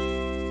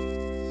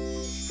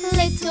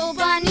 Little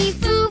bunny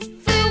Foo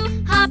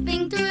Foo,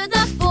 hopping through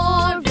the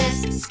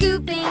forest,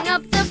 scooping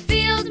up the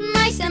field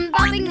mice and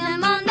bopping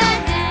them on the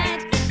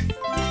head.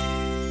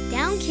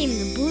 Down came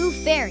the blue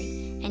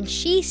fairy, and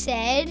she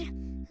said,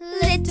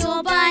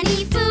 Little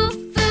bunny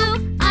Foo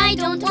Foo, I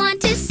don't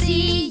want to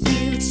see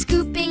you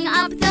scooping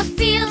up the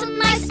field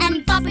mice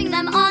and bopping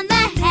them on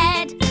the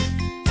head.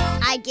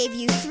 I gave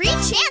you 3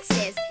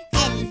 chances,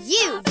 and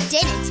you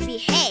didn't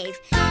behave.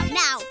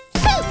 Now,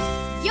 poof,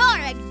 you're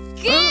a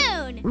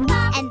goon!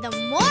 And the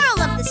moral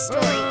of the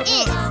story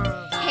is,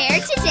 hair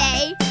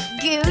today,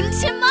 goon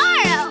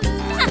tomorrow.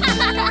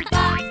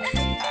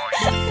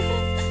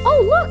 Oh,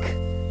 look!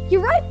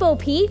 You're right, Bo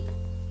Peep.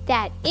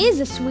 That is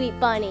a sweet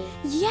bunny.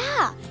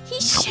 Yeah,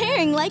 he's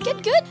sharing like a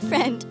good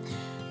friend.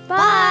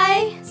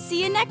 Bye.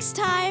 See you next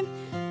time.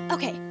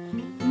 Okay,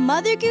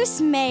 Mother Goose,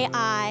 may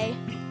I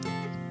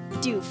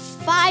do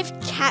 5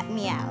 cat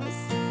meows?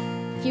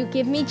 If you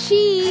give me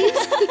cheese.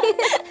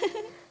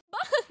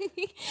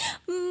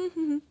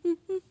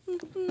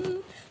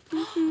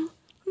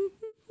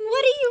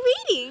 What are you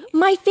reading?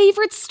 My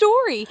favorite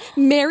story,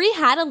 Mary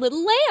Had a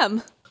Little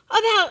Lamb.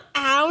 About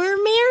our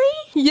Mary?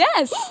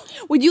 Yes.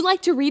 Would you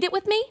like to read it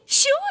with me?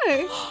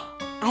 Sure.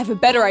 I have a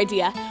better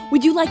idea.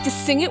 Would you like to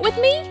sing it with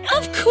me?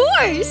 Of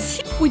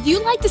course. Would you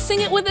like to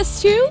sing it with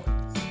us too?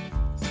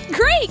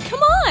 Great,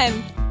 come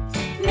on!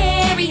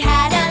 Mary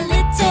had a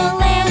little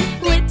lamb,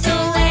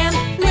 little lamb,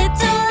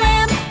 little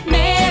lamb.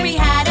 Mary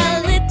had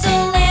a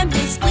little lamb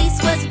whose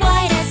fleece was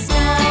white as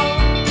snow.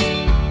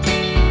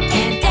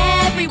 And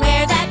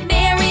everywhere that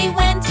Mary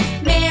went,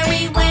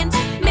 Mary went,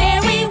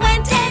 Mary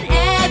went. And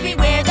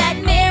everywhere that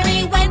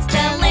Mary went,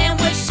 the lamb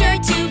was sure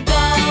to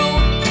go.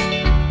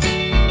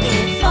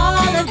 It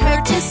followed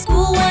her to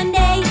school one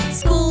day,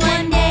 school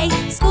one day,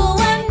 school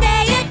one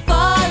day. It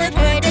followed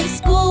her to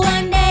school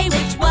one day,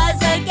 which was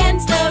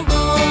against the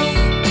rules.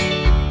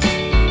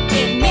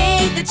 It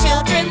made the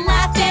children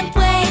laugh and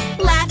play,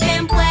 laugh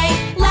and play,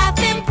 laugh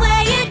and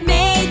play. It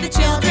made the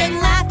children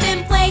laugh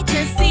and play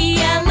to see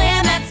a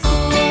lamb at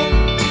school.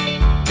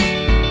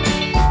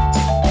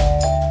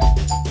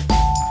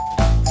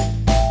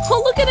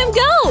 Oh, look at him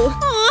go!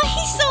 Aw,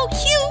 he's so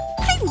cute.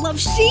 I love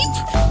sheep.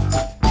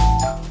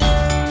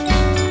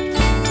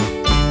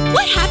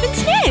 What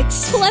happens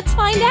next? Let's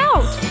find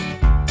out.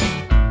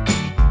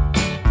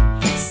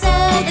 So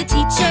the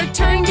teacher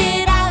turned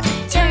it out,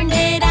 turned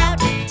it out,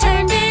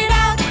 turned it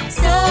out.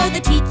 So the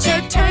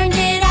teacher turned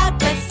it out,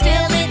 but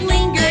still it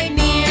lingered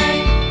near.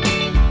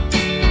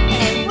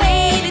 And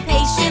waited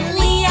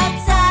patiently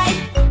outside,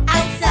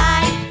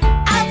 outside,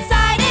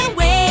 outside. And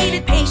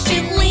waited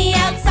patiently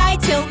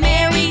outside till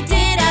Mary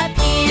did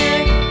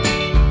appear.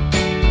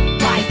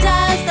 Why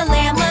does the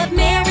lamb love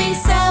Mary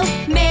so,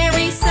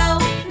 Mary so,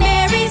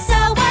 Mary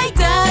so? Why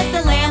does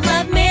the lamb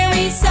love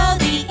Mary so?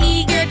 The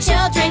eager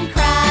children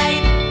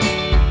cried.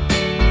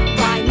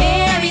 Why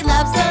Mary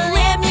loves the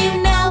lamb,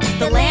 you know,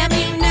 the lamb,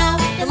 you know,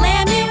 the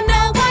lamb, you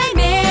know. Why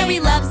Mary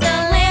loves the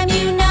lamb,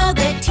 you know,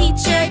 the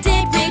teacher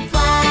did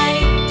reply.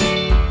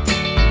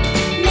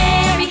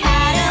 Mary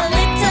had a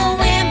little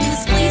lamb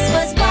whose fleece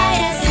was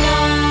white as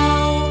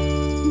snow.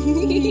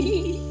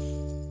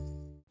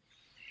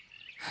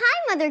 Hi,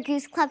 Mother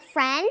Goose Club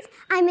friends.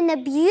 I'm in the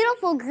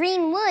beautiful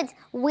green woods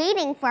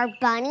waiting for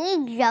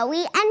Bunny,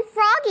 Joey, and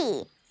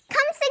Froggy.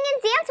 Come sing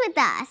and dance with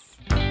us.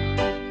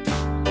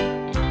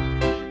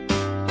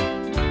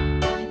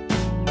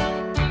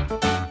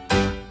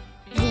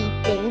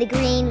 Deep in the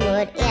green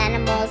wood,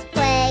 animals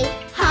play,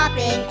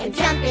 hopping and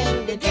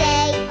jumping the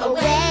day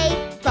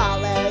away.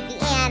 Follow the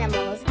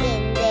animals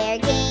in their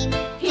game.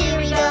 Here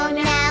we go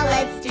now,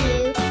 let's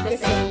do the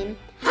same.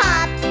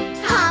 Hop,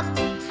 hop,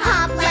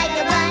 hop like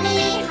a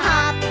bunny.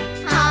 Hop,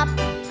 hop,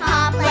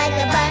 hop like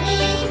a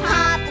bunny.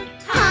 Hop,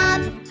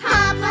 hop,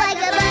 hop like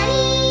a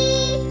bunny.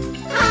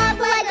 Hop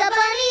like a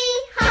bunny.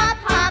 Hop,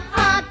 hop,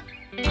 hop.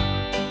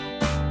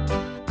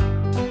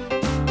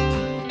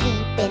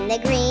 Deep in the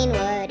green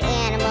wood,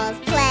 animals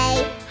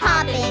play,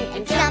 hopping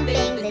and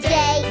jumping the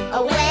day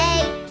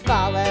away.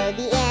 Follow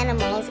the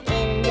animals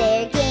in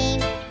their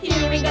game.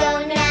 Here we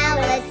go now,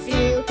 let's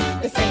do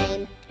the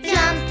same.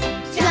 Jump,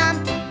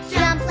 jump,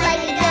 jump like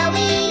a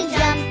Joey.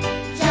 Jump,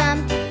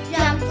 jump,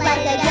 jump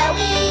like a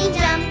Joey.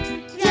 Jump,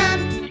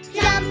 jump,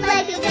 jump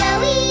like a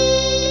Joey.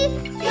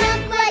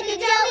 Jump like a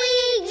Joey.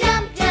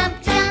 Jump, jump,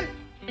 jump.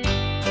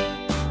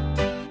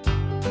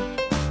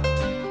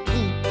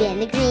 Deep in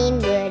the green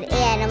wood,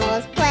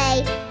 animals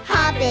play,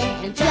 hopping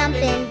and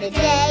jumping the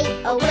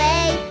day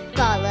away.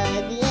 Follow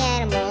the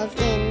animals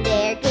in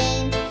their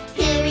game.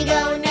 Here we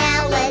go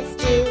now, let's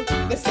do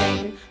the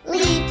same.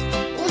 Leap,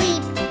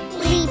 leap,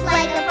 leap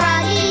like a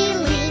froggy.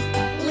 Leap,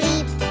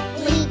 leap,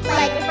 leap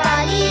like a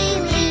froggy.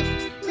 Leap,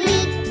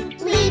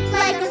 leap, leap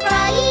like a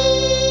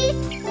froggy.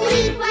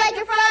 Leap like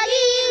a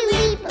froggy.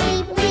 Leap,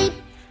 leap, leap.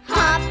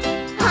 Hop,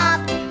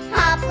 hop,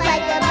 hop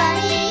like a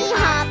bunny.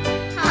 Hop,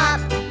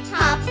 hop,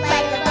 hop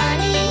like a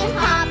bunny.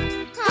 Hop,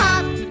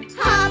 hop,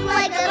 hop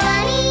like a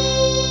bunny.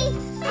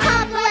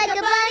 Hop like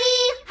a bunny.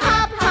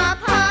 Hop, hop,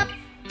 hop.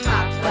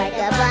 Hop like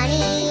a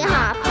bunny.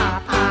 Hop,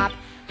 hop, hop.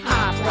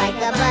 Hop like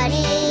a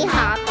bunny.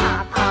 Hop,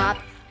 hop, hop.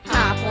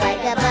 Hop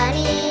like a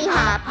bunny.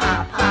 Hop,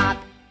 hop, hop.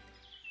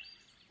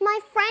 My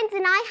friends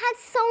and I had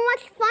so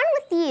much fun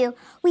with you.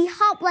 We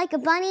hopped like a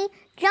bunny,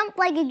 jumped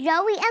like a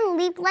Joey, and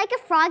leaped like a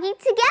froggy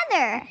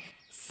together.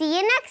 See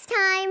you next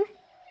time.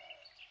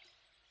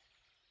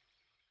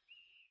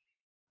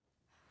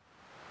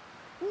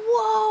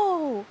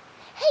 Whoa!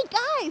 Hey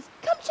guys,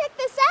 come check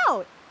this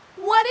out.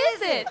 What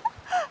is it?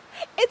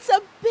 It's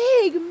a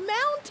big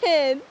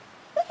mountain.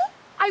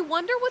 I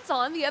wonder what's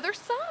on the other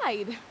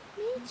side.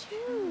 Me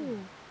too.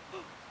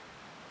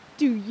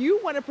 Do you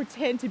want to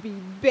pretend to be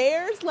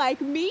bears like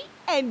me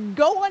and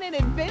go on an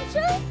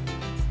adventure?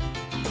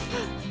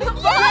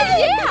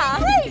 Yeah!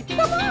 Great,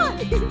 come on.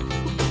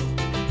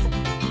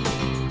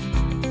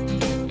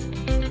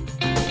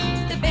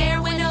 The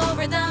bear went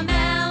over the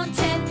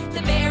mountain.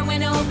 The bear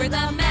went over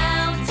the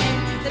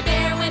mountain. The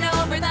bear went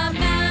over the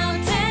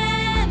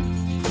mountain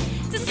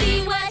to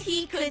see what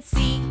he could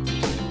see.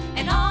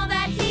 And all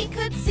that he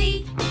could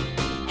see,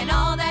 and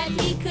all that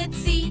he could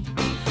see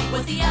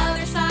was the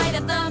other side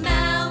of the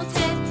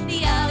mountain.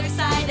 The other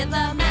side of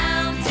the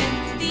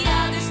mountain. The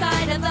other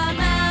side of the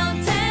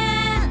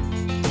mountain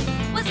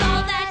was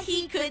all that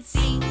he could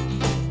see.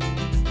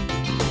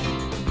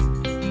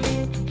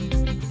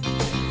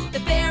 The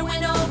bear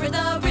went over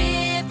the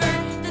river.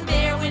 The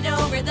bear went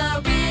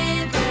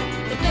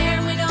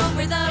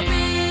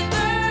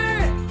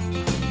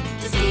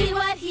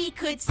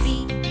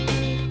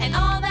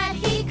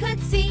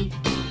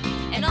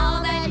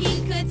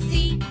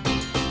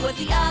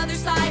was the other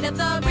side of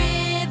the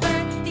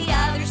river. The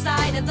other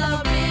side of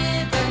the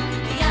river.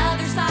 The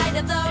other side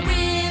of the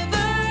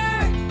river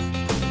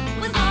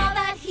was all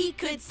that he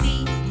could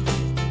see.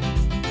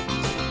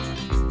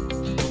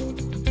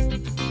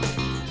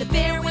 The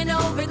bear went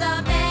over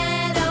the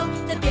meadow.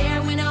 The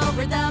bear went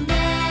over the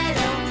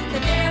meadow. The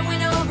bear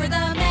went over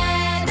the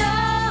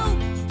meadow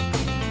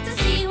to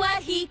see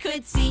what he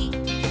could see.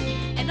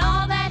 And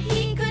all that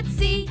he could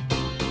see,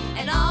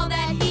 and all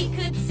that he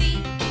could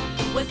see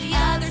was the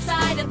other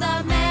side of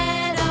the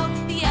meadow.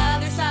 The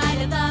other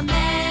side of the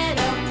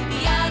meadow.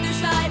 The other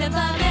side of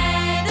the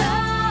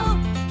meadow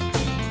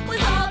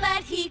was all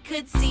that he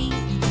could see.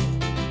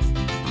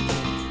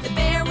 The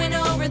bear went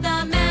over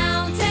the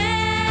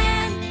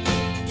mountain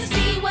to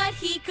see what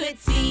he could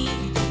see.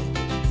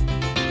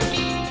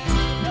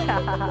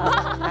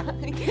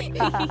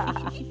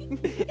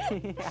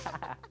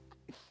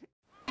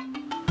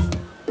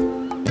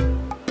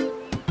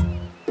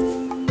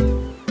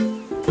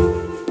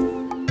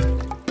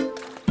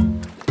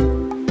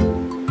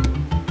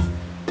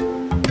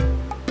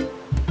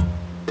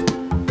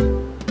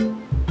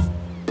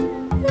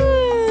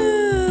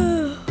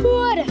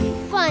 What a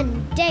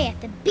fun day at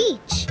the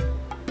beach.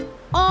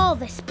 All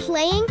this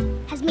playing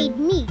has made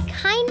me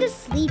kinda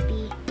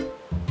sleepy.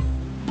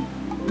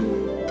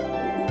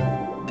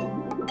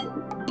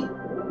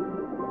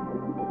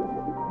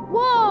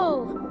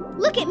 Whoa!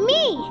 Look at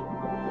me!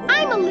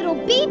 I'm a little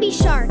baby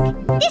shark.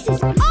 This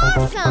is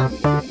awesome!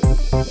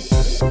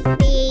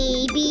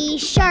 Baby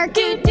shark.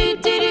 Do do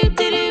do do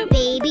do do.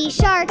 Baby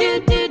shark. Do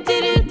do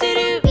do do do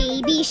do.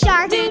 Baby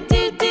shark. Do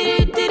do do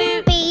do do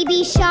do.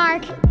 Baby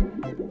shark.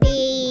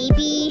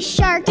 Baby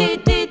shark. Do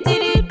do do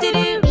do do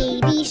do.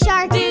 Baby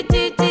shark. Do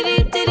do do do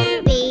do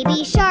do.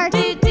 Baby shark.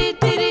 Do do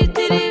do do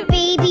do do.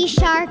 Baby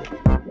shark.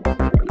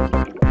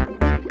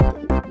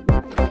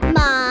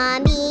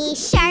 Mommy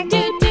shark.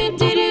 Do do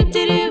do do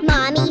do do.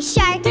 Mommy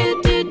shark.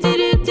 Do do do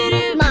do do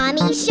do.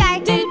 Mommy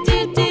shark. Do do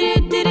do do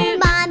do do.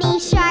 Mommy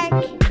shark.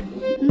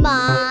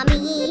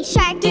 Mommy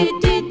shark. Do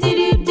do do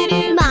do do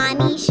do.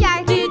 Mommy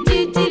shark. Do do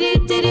do do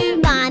do do.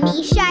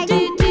 Mommy shark. Do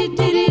do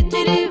do do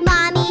do do.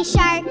 Mommy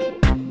shark.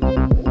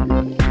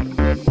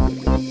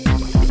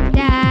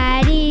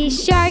 Daddy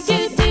shark. Do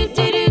do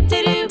do do do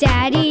do.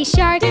 Daddy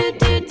shark. Do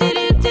do do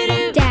do do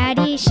do.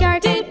 Daddy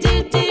shark. Do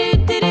do do do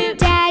do do.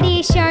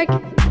 Daddy shark.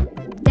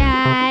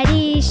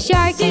 Daddy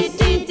shark. Do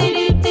do do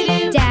do do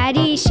do.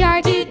 Daddy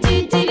shark. Do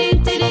do do do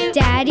do do.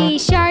 Daddy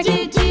shark. Do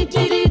do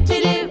do do do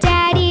do.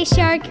 Daddy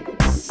shark.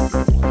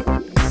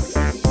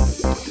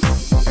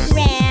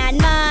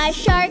 Grandma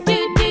shark. Do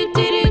do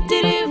do do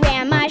do do.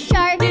 Grandma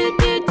shark. Do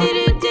do do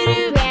do do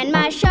do.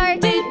 Grandma shark.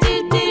 Do do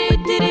do do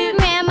do do.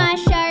 Grandma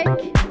shark.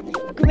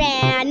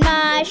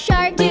 Grandma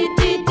shark. Do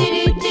do do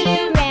do do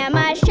do.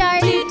 Grandma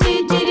shark. Do do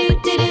do do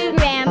do do.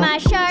 Grandma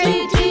shark. Do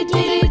do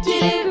do do do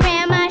do.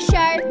 Grandma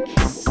shark.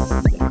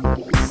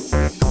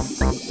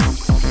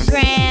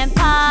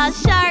 Grandpa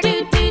shark. Do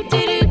do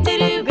do do do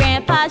do.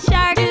 Grandpa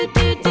shark. Do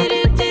do do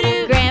do do do.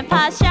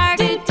 Grandpa shark.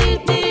 Do do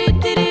do do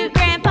do do.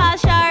 Grandpa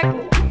shark.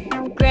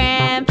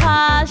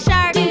 Grandpa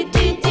shark. Do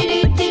do do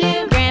do do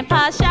do.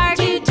 Grandpa shark.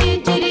 Do do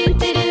do do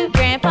do do.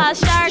 Grandpa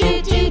shark.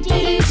 Do do do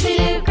do do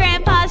do.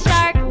 Grandpa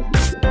shark.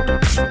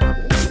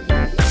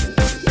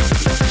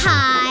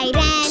 Hide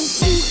and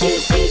seek. Do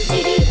do do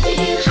do do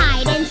do.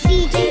 Hide and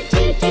seek. Do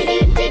do do do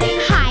do do.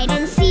 Hide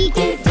and seek.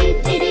 Do do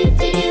do do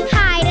do do.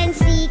 Hide and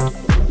seek.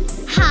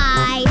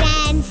 Hide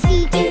and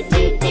seek. Do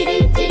do do do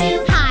do do.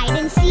 Hide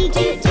and seek.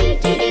 Do do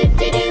do do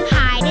do do.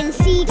 Hide and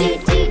seek. Do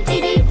do do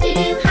do do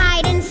do.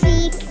 Hide and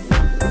seek.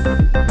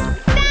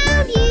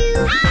 Found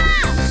you.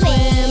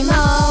 Swim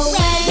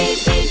away.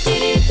 Do do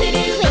do do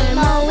do. Swim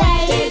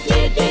away. Do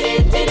do do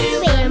do do.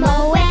 Swim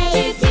away.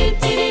 Do do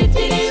do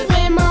do do.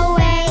 Swim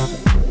away.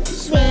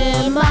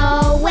 Swim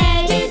away.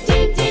 Do do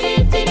do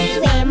do do.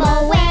 Swim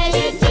away.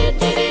 Do do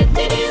do do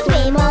do.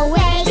 Swim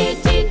away. Do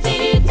do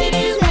do do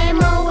do. Swim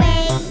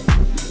away.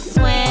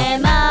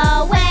 Swim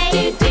away.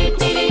 Do do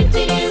do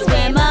do do.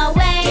 Swim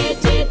away.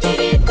 Do do do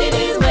do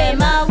do.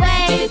 Swim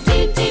away. Do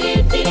do do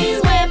do do.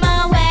 Swim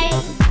away.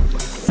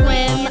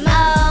 Swim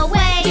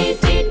away.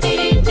 Do do do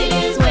do do.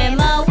 Swim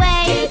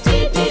away. Do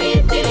do do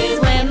do do.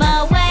 Swim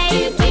away.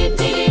 Do do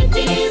do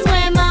do do.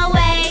 Swim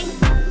away.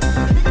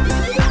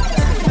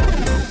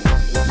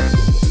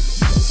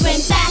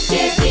 Swim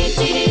faster. Do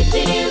do do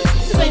do do.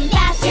 Swim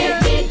faster.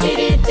 Do do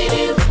do do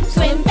do.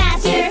 Swim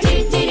faster. Do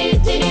do do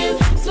do do.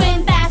 Swim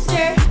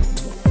faster.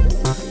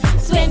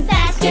 Swim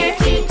faster.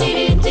 Do do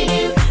do do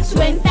do.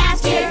 Swim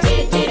faster. Do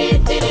do do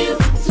do do.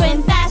 Swim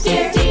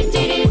faster. Do do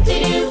do do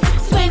do.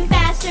 Swim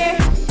faster.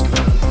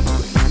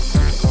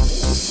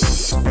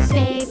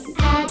 Safe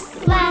at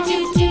last. Do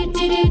do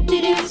do do do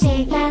do.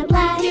 Safe at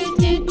last. Do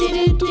do do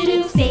do do do.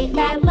 Safe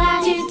at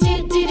last. Do do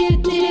do do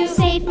do do.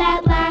 Safe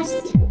at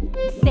last.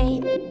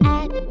 Safe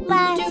at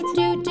last. Do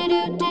do do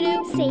do do.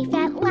 Safe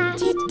at last.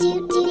 Do do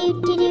do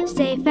do do.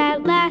 Safe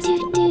at last. Do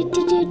do do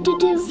do do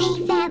do.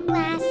 Safe at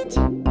last.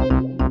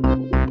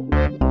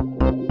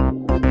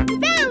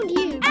 Found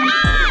you.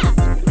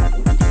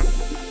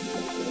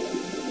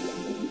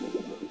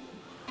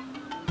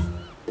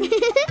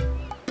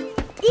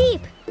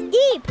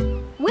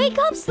 Wake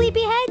up,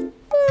 sleepyhead.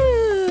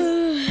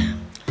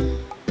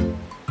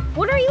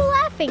 What are you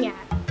laughing at?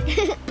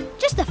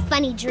 Just a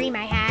funny dream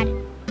I had.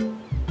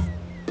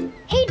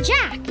 Hey,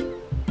 Jack.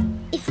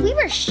 If we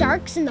were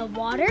sharks in the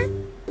water,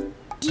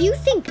 do you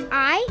think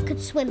I could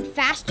swim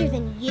faster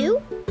than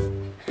you?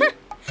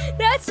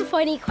 That's a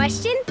funny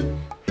question.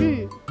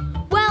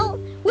 Well,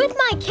 with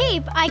my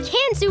cape, I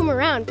can zoom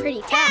around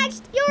pretty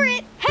fast. You're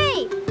it.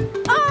 Hey,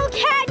 I'll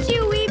catch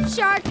you, weep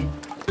shark.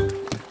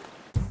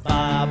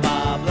 Ba,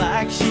 ba,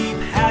 black sheep,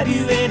 have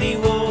you any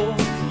wool?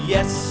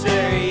 Yes,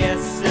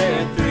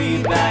 sir,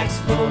 3 bags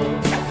full.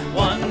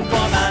 1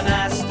 for my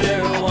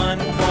master, 1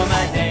 for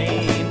my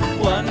dame,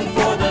 1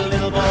 for the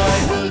little boy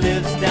who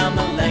lives down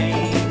the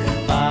lane.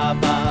 Ba,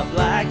 ba,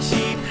 black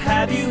sheep,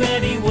 have you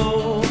any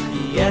wool?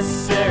 Yes,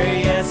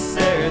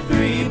 sir,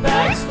 3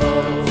 bags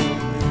full.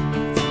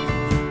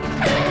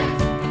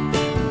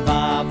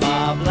 Ba,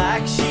 ba,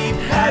 black sheep,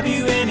 have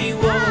you any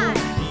wool?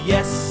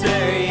 Yes,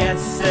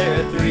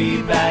 sir,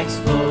 3 bags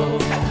full.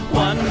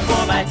 1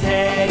 for my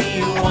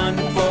teddy, 1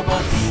 for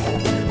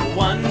Bo-Peep,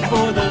 1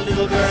 for the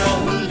little girl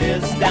who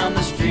lives down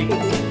the street.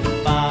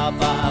 Ba,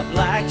 ba,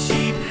 black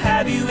sheep,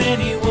 have you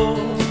any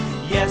wool?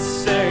 Yes,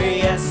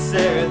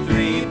 sir,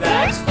 3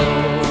 bags full.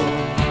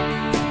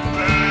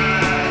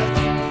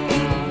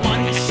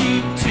 1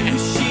 sheep, 2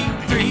 sheep,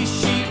 3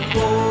 sheep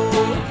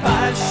more,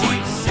 5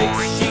 sheep,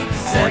 6 sheep,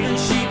 7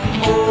 sheep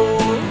more.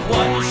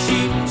 1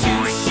 sheep,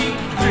 2 sheep,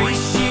 3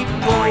 sheep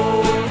more,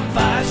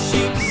 5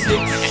 sheep,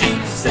 6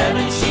 sheep,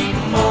 7 sheep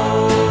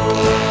more.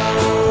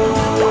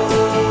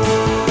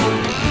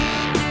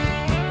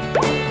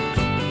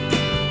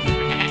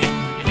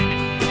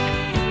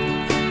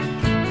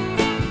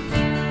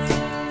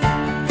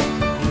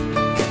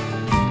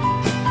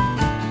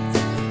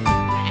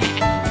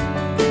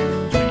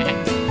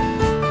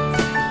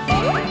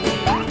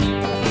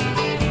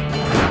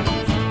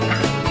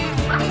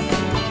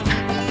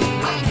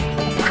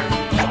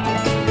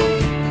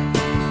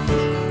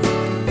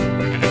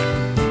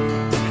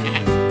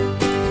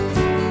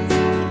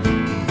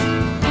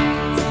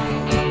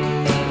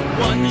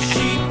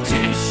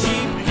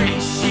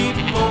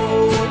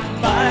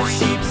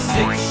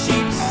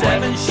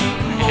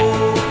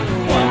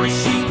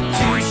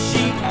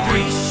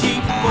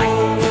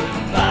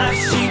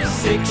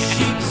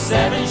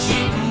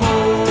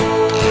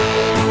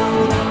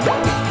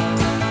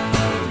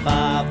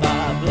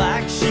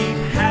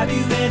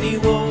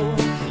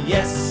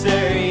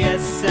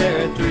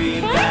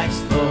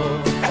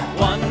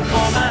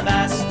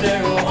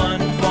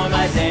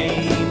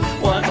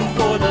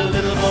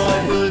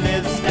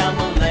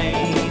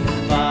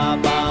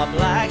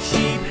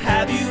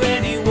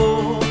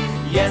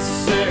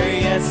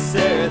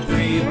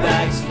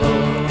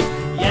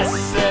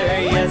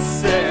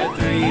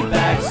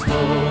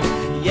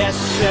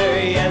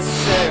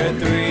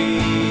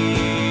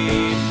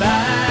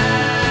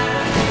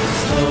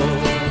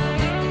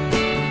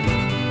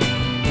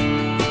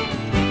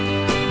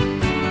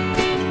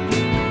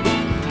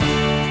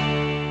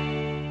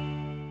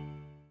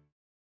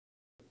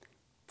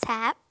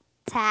 Tap,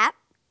 tap,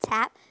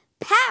 tap,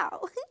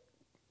 pow!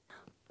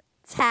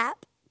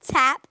 Tap,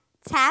 tap,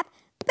 tap,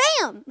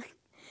 bam!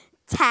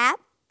 Tap,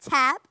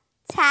 tap,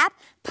 tap,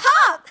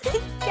 pop!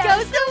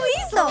 Goes the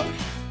weasel!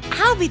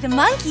 I'll be the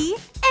monkey.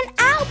 And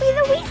I'll be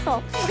the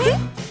weasel!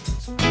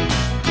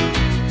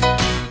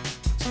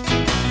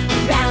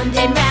 Round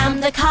and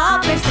round the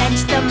cobbler's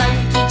bench, the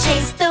monkey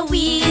chased the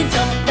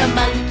weasel. The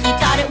monkey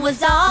thought it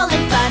was all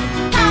in fun.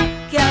 Pop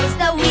goes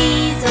the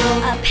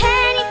weasel. A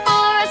penny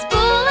for a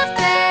spool of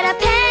thread, a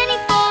penny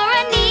for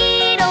a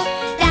needle.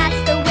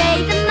 That's the way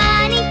the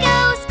money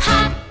goes.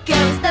 Pop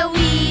goes the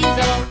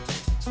weasel.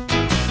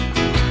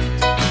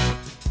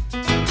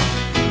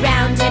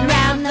 Round and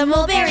round the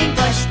mulberry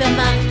bush, the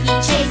monkey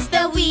chased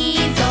the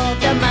weasel.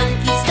 The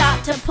monkey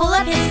stopped to pull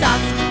up his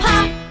socks.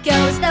 Pop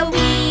goes the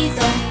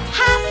weasel.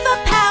 Half a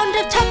pound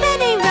of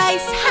tuppenny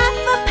rice, half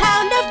a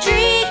pound of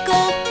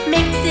treacle.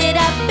 Mix it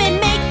up and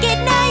make it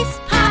nice.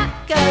 Pop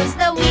goes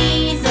the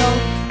weasel.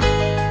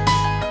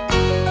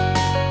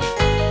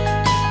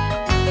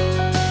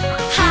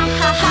 Ha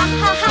ha ha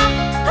ha ha.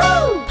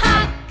 Hoo!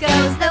 Pop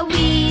goes the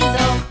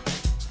weasel.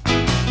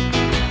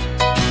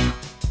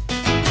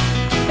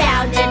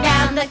 Round and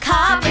round the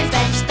cobbler's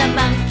bench, the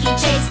monkey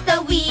chased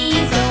the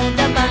weasel.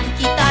 The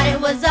monkey thought it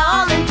was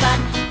all in fun.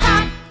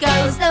 Pop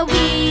goes the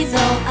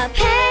weasel. A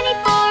penny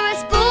for a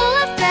spool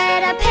of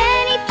thread, a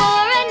penny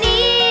for a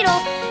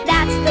needle.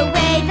 That's the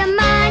way the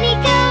money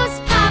goes.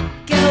 Pop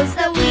goes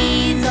the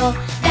weasel.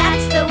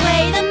 That's the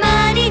way the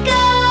money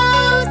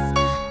goes.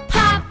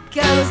 Pop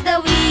goes the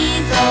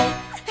weasel.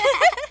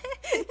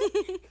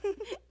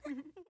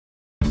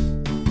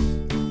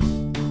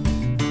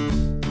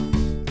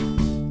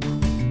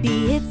 The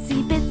itsy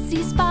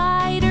bitsy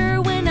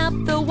spider went up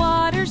the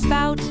water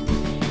spout.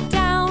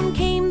 Down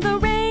came the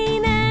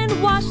rain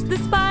and washed the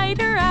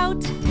spider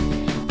out.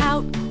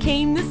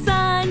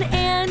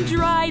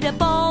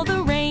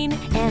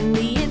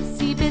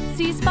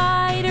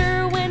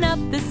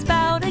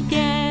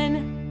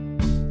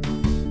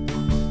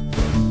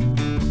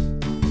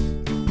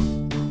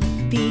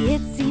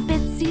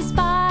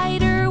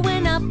 spider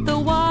went up the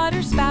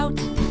water spout.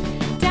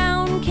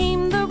 Down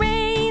came the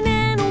rain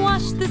and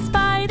washed the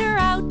spider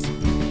out.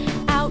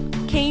 Out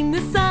came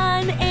the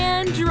sun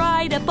and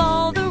dried up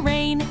all the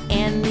rain.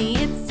 And the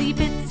itsy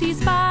bitsy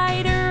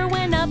spider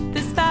went up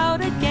the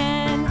spout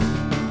again.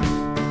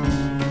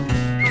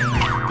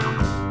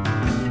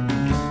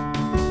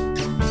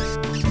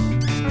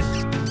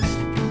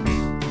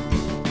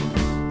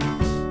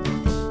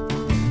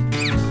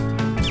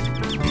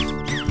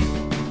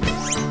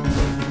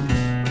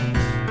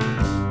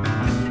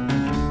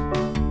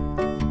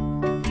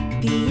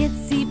 The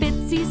itsy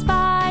bitsy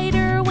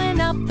spider went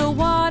up the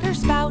water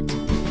spout.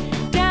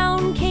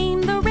 Down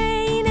came the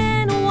rain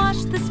and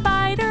washed the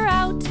spider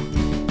out.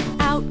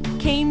 Out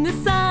came the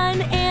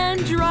sun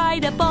and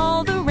dried up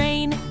all the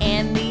rain.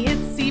 And the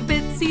itsy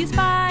bitsy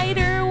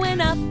spider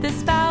went up the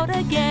spout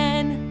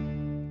again.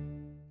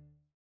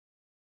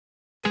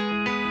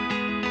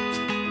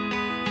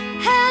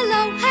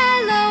 Hello,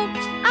 hello,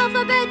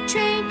 alphabet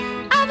train,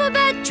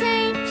 alphabet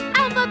train,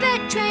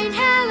 alphabet train.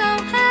 Hello,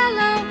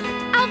 hello,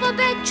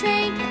 alphabet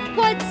train.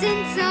 What's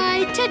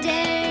inside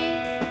today?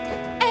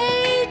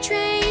 A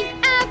train,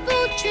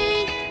 apple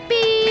train,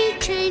 B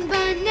train,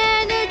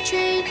 banana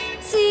train,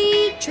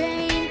 C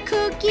train,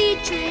 cookie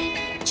train.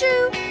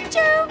 Choo,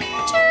 choo,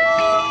 choo.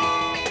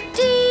 D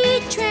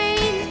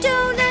train,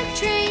 donut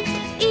train,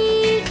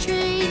 E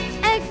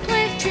train,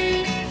 eggplant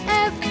train,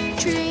 F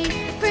train,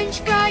 French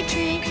fry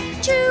train.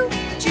 Choo,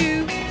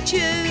 choo,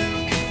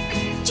 choo.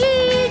 G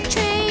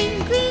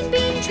train, green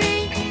bean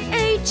train,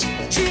 H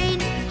train,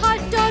 hot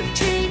dog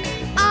train,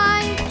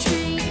 I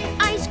train,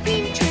 ice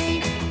cream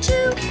train.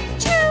 Choo,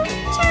 choo,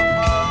 choo.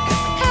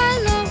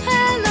 Hello,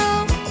 hello,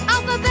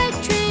 alphabet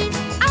train,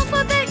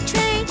 alphabet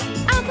train,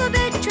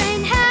 alphabet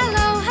train.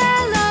 Hello,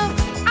 hello,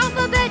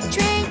 alphabet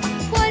train.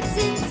 What's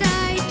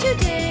inside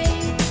today?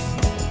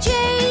 J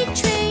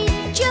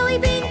train, jelly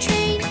bean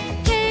train,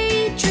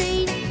 K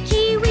train,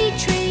 kiwi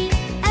train,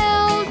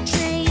 L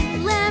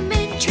train,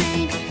 lemon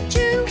train.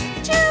 Choo,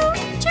 choo,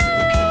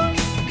 choo.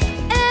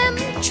 M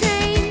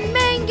train,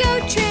 mango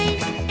train,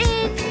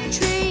 N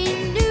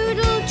train,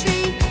 noodle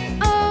train,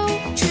 O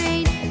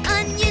train,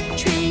 onion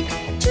train.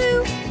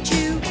 Choo,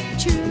 choo,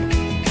 choo.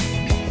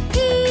 P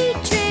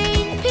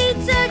train,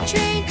 pizza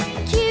train,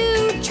 Q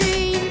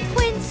train,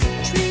 quince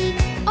train,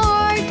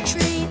 R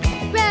train,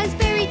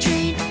 raspberry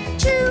train.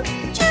 Choo,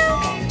 choo,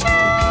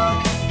 choo.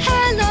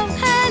 Hello,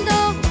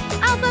 hello,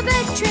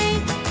 alphabet train,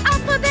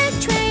 alphabet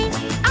train,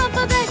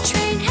 alphabet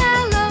train.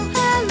 Hello,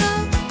 hello,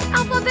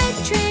 alphabet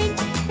train.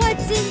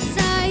 What's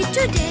inside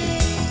today?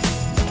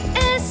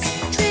 S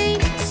train,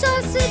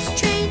 sausage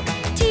train,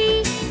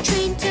 T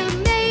train,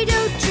 tomato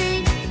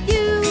train,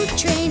 U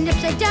train,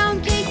 upside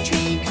down cake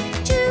train.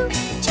 Choo,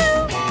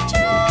 choo,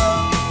 choo.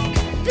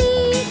 V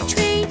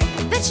train,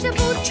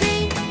 vegetable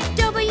train,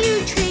 W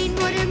train,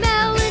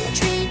 watermelon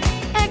train,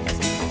 X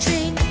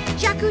train,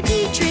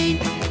 jacuzzi train.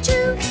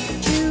 Choo,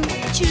 choo,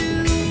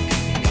 choo.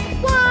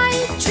 Y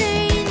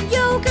train,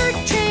 yogurt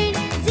train,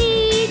 Z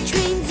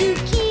train,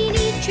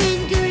 zucchini train.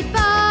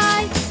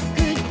 Goodbye,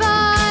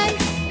 goodbye,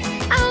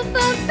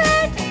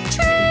 alphabet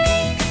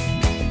train.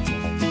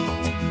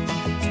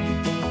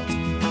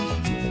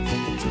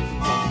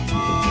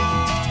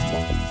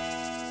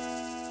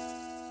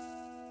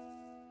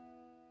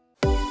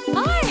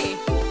 Hi!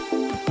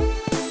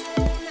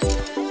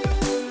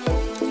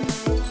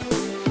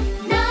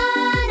 Na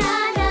na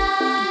na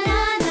na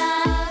na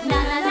na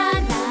na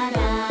na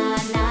na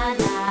na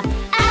na.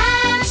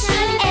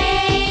 Action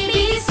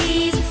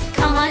ABCs,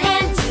 come on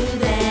and do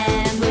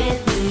them with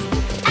me.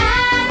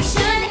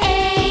 Action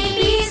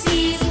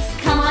ABCs,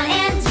 come on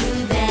and do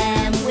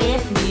them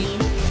with me.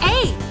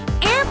 A.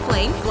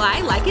 Airplane,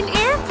 fly like an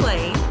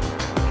airplane.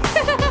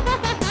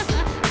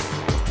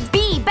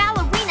 B.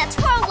 Ballerina,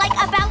 twirl like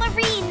a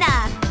ballerina.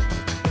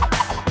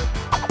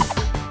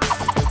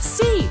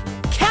 C.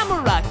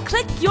 Camera,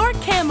 click your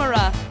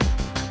camera.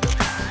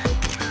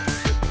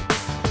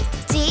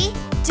 D.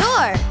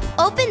 Door,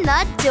 open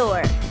the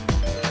door.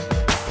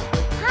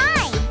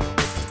 Hi.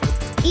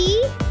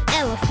 E.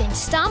 Elephant,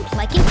 stomp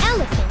like an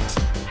elephant.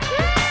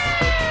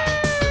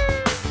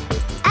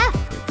 F.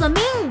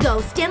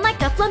 Flamingo, stand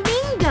like a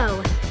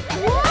flamingo.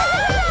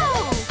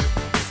 Whoa!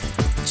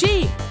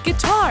 G.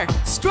 Guitar,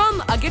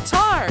 strum a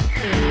guitar.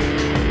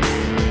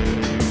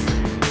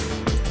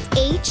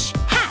 H.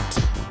 Hat,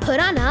 put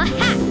on a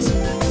hat.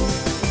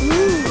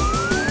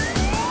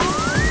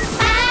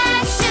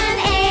 Action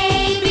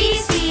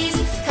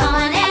ABCs, come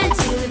on and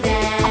do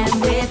them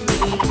with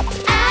me.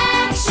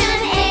 Action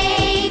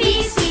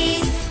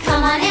ABCs,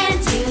 come on and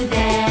do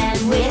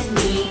them with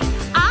me.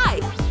 I.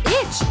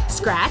 Itch,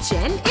 scratch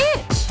and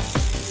itch.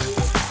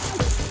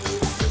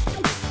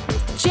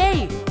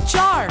 J.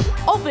 Jar,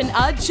 open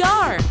a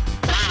jar.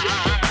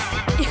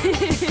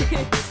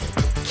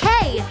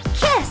 K.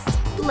 Kiss,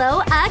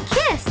 blow a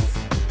kiss.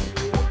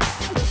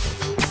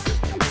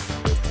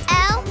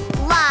 L.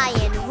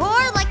 Lion,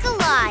 roar like a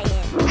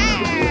lion.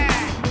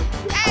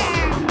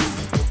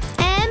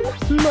 M.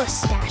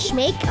 Mustache,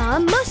 make a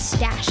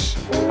mustache.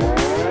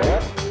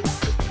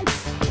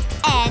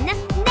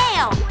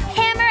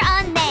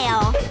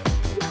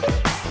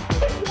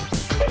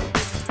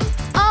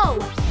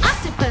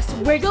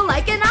 Wiggle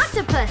like an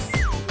octopus.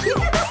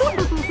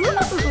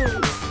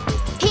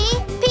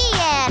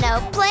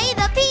 Piano, play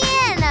the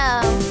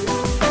piano.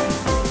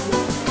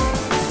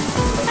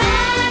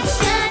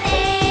 Action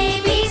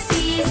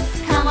ABCs,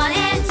 come on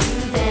and do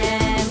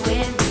them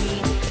with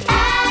me.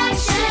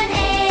 Action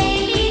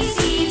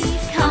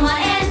ABCs, come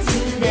on and do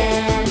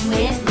them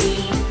with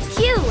me.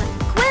 Q,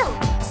 quilt,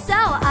 sew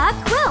a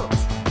quilt.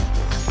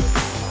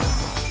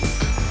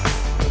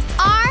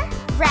 R,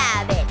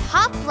 rabbit,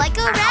 hop like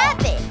a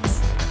rabbit.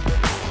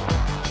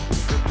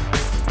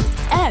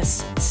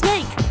 S,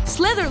 snake,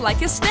 slither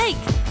like a snake.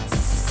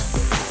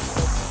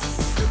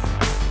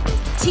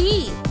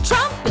 T,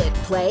 trumpet,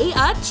 play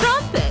a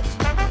trumpet.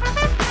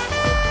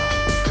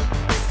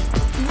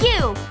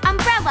 U,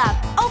 umbrella,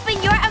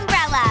 open your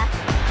umbrella.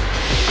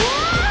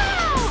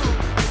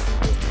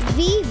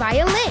 V,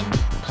 violin.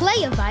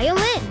 Play a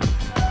violin.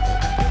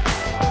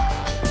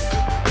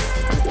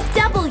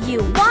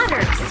 W,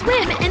 water,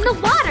 swim in the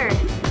water.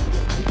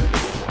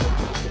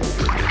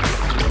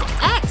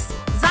 X,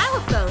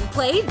 xylophone,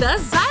 play the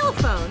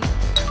xylophone.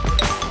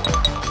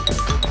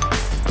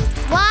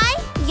 Y,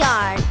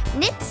 yarn,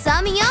 knit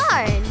some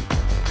yarn.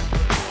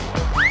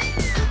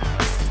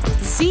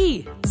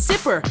 Z,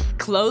 zipper,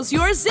 close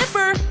your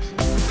zipper.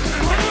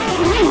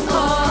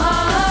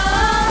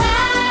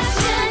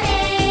 Action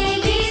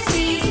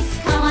ABCs,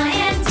 come on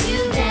and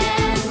do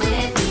them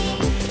with me.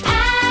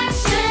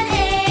 Action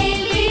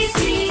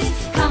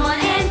ABCs, come on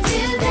and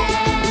do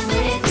them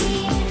with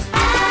me.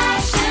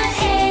 Action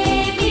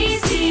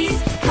ABCs,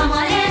 come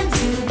on and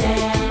do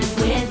them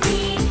with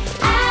me.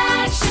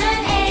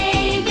 Action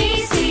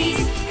ABCs,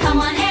 come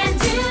on and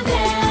do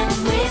them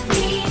with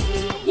me.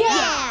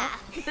 Yeah!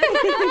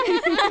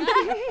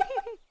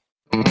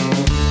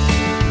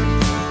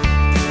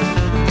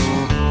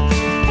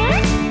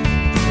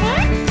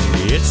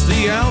 It's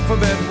the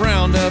alphabet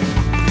roundup.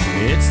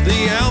 It's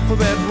the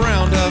alphabet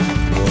roundup.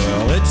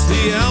 Well, it's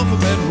the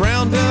alphabet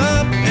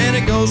roundup, and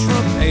it goes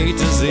from A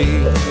to Z.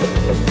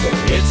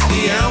 It's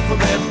the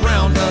alphabet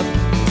roundup.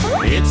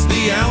 It's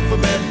the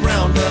alphabet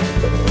roundup.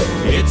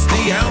 It's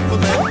the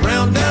alphabet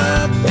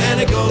roundup, and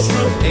it goes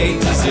from A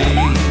to Z.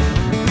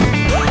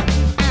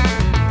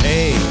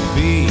 A,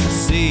 B,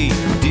 C,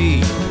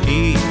 D,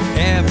 E,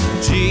 F,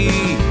 G,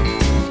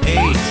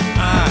 H,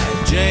 I,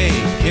 J,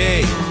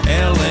 K,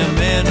 L, M,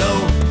 N,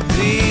 O, P,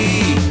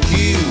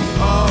 Q,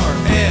 R,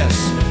 S,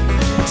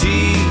 T,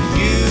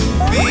 U,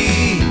 V,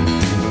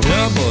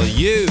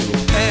 W,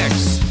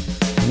 X,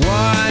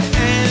 Y,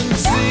 and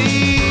Z.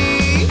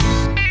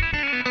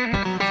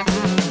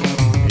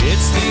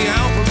 It's the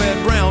alphabet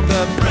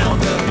roundup,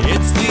 roundup.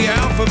 It's the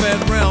alphabet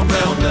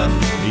roundup.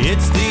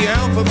 It's the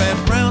alphabet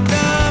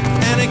roundup,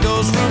 and it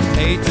goes from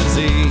A to Z.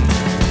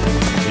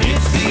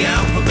 It's the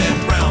alphabet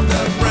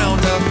roundup,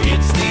 roundup.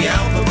 It's the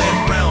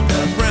alphabet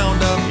roundup,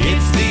 roundup.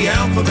 It's the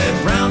alphabet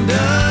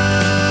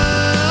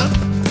roundup,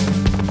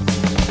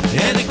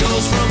 and it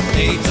goes from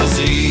A to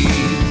Z.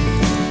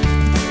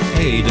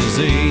 A to Z.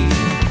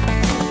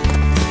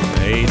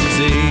 A to Z.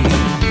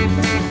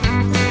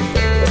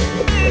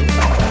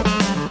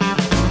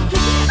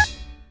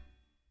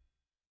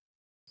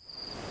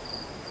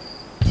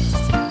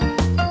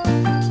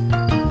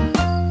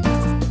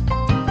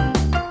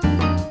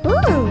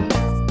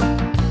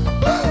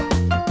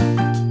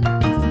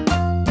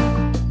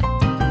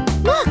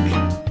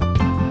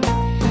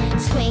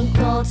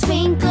 Twinkle,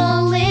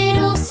 twinkle,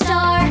 little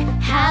star,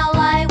 how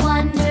I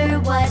wonder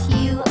what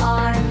you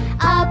are.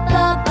 Up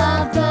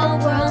above the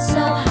world so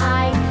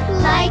high,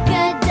 like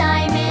a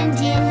diamond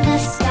in the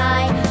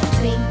sky.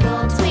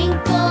 Twinkle,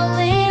 twinkle,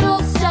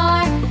 little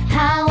star,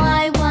 how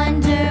I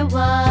wonder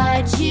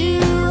what you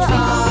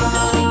are.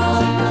 Twinkle,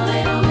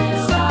 twinkle,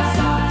 little star.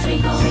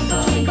 Twinkle,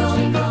 twinkle, twinkle,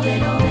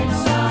 little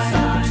star.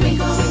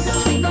 Twinkle, twinkle,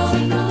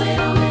 twinkle,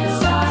 little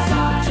star.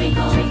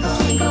 Twinkle, twinkle,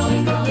 twinkle,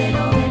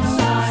 little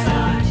star.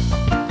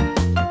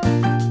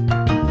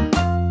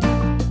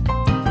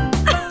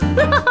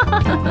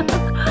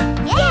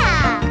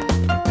 Yeah!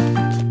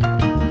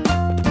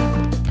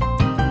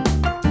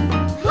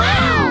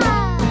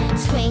 Wow!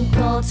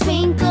 Twinkle,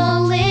 twinkle,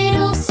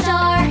 little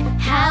star,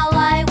 how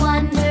I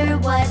wonder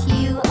what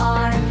you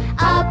are.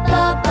 Up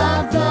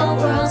above the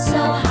world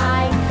so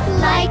high,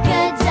 like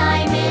a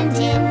diamond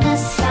in the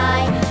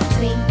sky.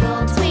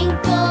 Twinkle,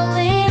 twinkle,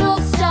 little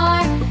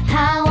star,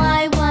 how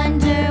I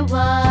wonder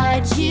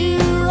what you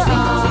are.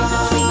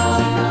 Twinkle,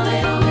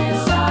 twinkle, little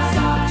star.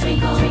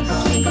 Twinkle, twinkle,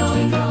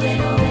 twinkle,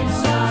 little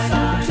star.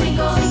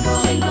 Twinkle, twinkle,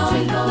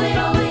 twinkle,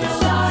 little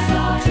star.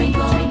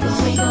 Twinkle, twinkle,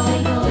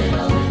 twinkle,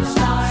 little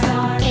star.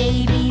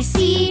 A, B, C,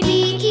 D,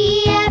 E,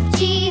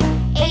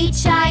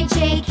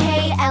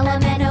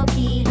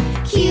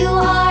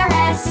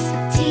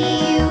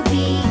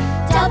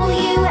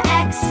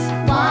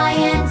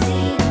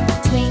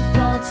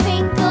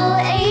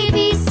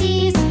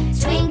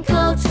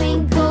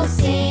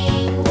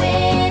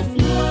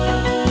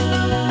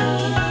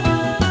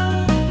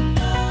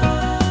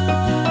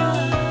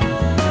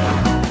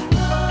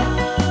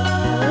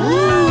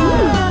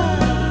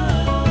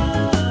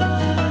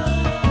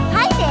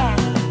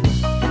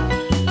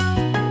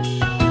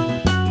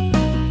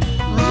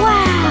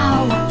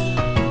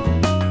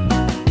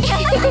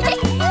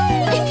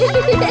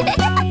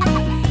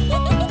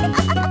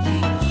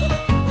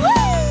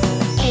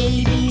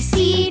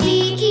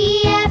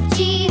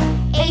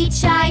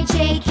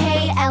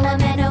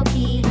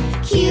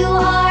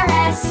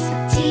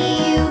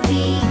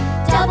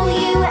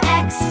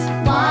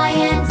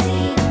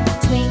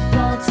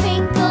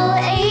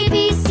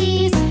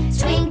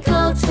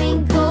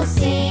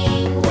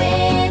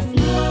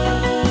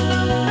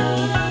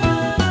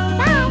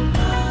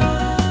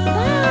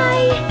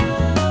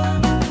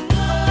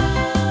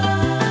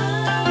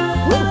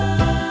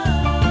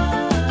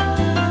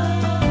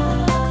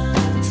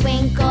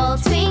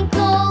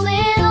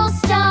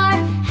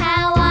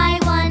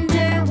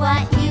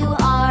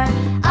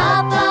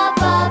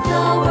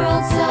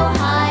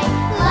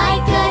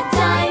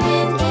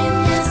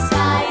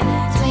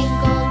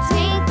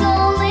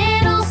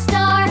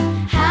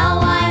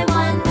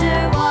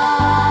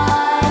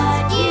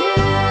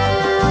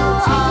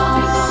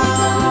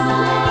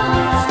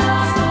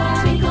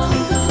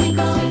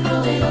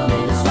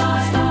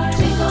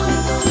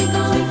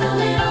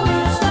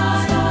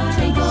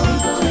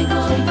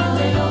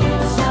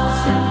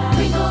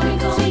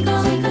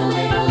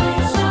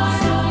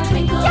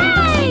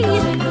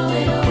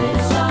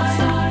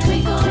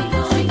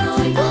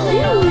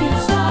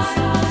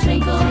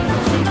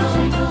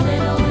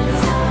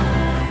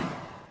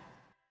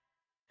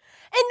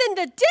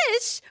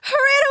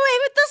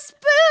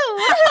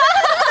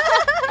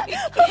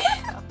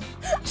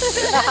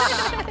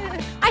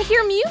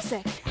 hear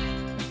music.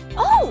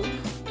 Oh,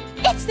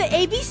 it's the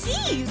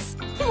ABCs.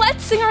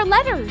 Let's sing our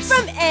letters.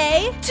 From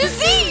A to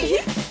Z.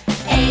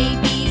 A,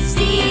 B,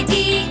 C,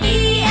 D,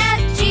 E,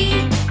 F, G,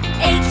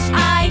 H,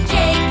 I, J,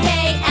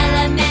 K, L,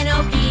 M, N,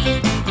 O, P,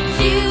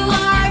 Q,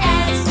 R,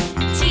 S,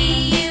 T,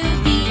 U,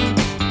 V,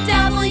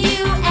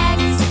 W,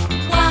 X,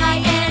 Y,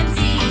 and Z.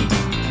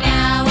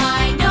 Now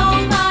I know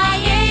my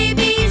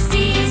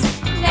ABCs.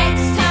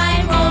 Next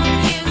time, won't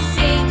you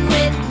sing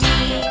with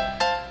me?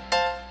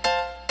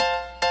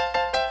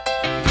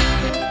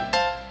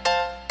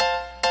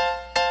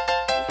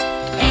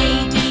 A,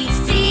 B,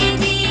 C,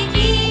 D,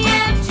 E,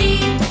 F, G,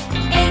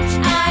 H,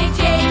 I,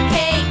 J, K,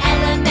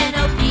 L, M, N,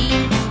 O, P,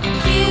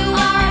 Q,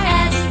 R,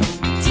 S,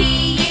 T,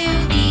 U,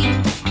 V,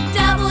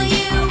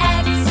 W,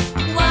 X,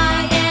 Y,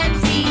 and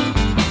Z.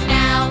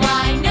 Now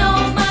I know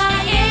my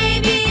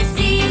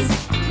ABCs.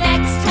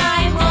 Next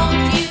time,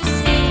 won't you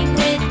sing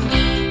with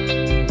me?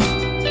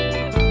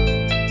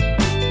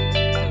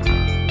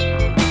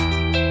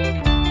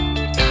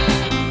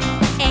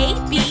 A,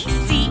 B,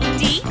 C,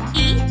 D,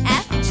 E,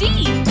 F, G,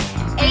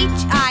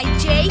 H, I,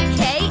 J, K,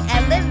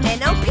 L, M,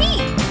 N, O, P,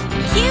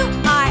 Q,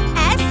 R,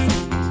 S,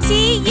 T,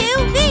 U,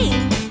 V,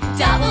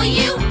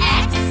 W,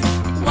 X,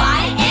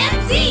 Y, and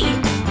Z.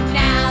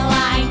 Now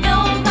I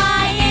know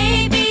my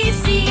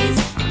ABCs.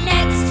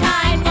 Next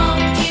time,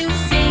 won't you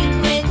sing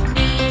with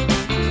me?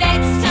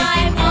 Next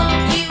time,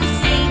 won't you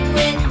sing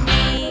with me?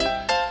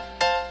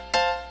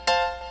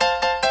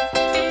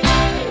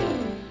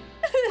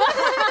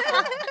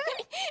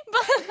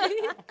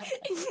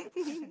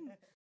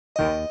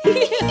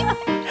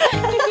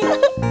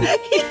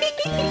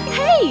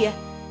 Hey,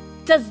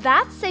 does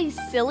that say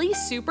silly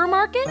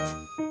supermarket?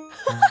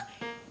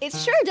 It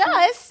sure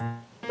does.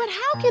 But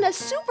how can a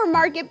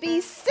supermarket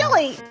be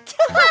silly?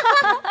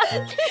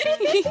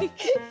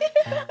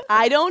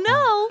 I don't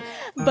know,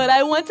 but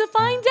I want to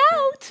find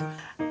out.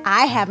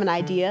 I have an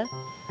idea.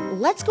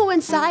 Let's go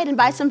inside and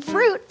buy some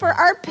fruit for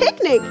our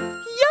picnic.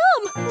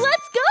 Yum!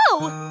 Let's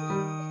go!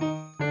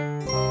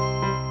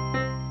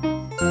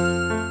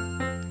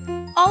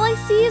 All I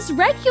see is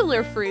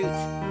regular fruit.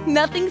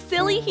 Nothing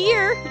silly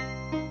here.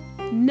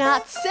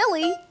 Not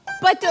silly,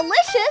 but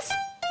delicious.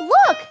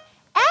 Look,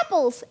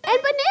 apples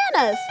and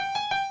bananas.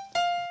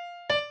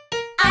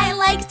 I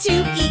like to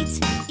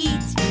eat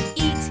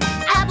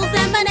apples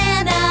and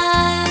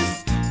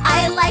bananas.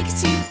 I like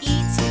to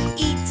eat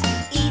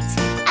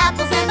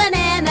apples and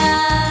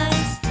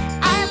bananas.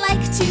 I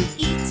like to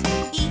eat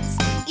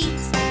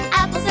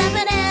apples and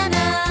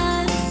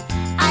bananas.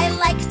 I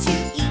like to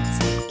eat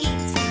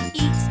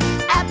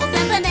apples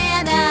and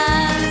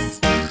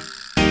bananas.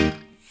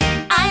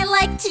 I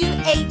like to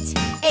eat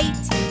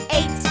apples and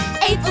bananas. I like to eat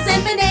apples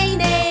and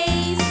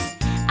bananas.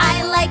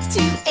 I like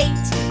to eat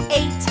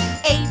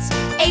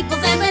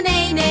apples and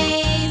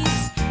bananas.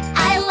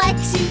 I like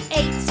to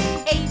eat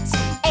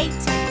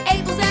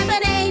apples and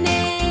bananas. I like to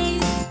eat apples and bananas.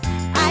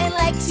 I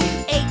like to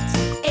eat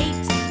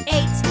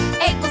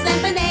apples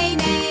and bananas. I like to eat apples and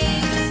bananas.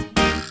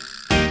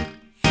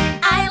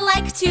 I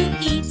like to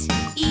eat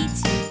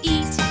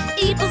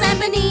apples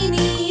and bananas.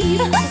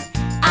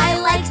 I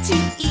like to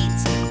eat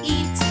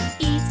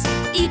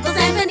apples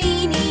and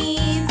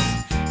bananas.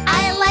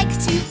 I like to eat apples and bananas. I like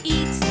to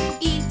eat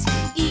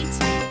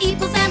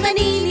apples and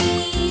bananas.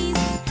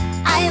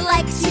 I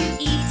like to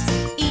eat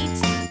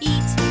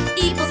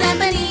apples and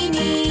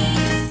bananas.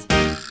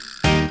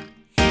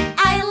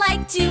 I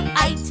like to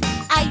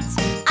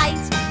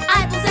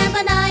apples and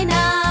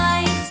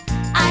bananas.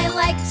 I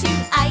like to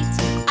apples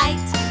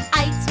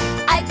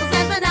and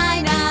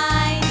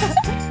bananas.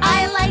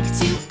 I like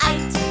to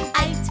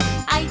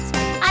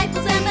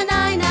apples and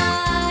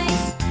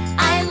bananas.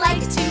 I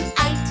like to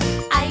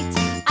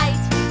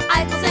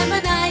apples and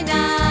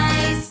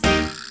bananas.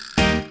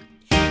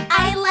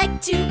 I like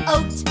to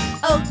ooples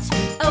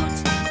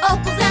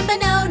and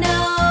bananas.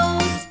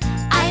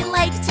 I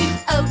like to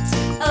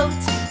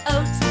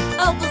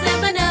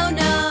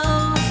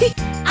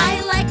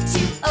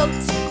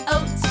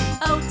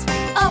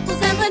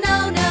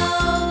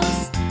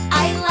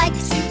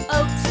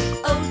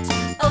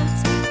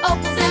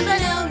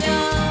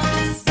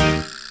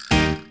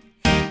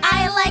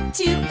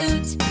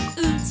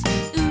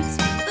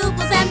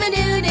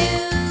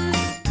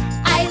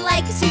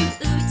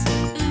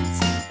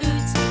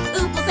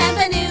ooples and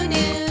bananas.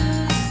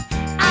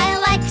 I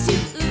like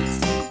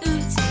to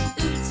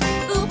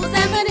ooples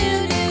and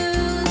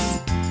bananas.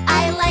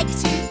 I like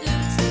to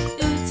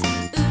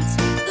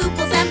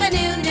ooples and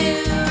bananas.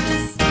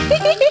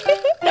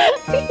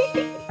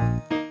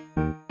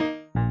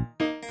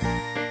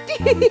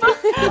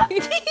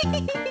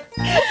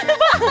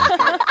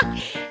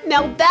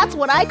 Now that's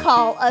what I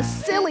call a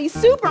silly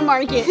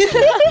supermarket.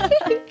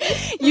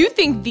 You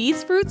think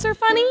these fruits are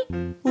funny?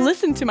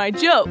 Listen to my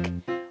joke.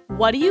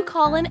 What do you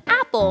call an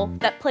apple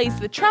that plays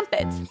the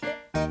trumpet?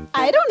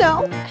 I don't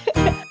know.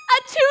 A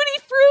tutti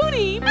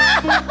frutti!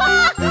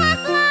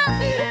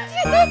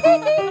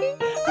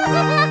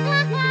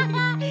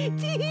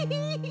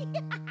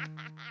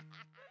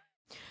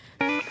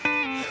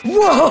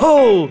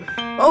 Whoa!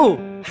 Oh,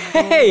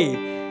 hey!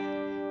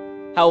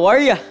 How are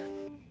ya?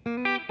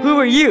 Who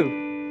are you?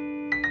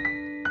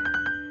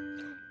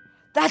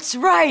 That's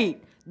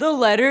right! The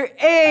letter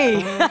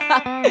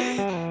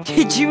A!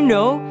 Did you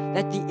know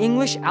that the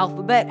English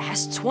alphabet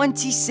has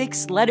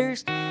 26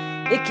 letters?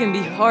 It can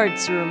be hard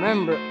to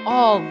remember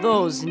all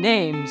those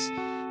names.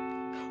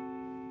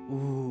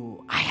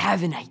 Ooh, I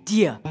have an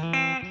idea.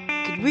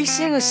 Could we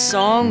sing a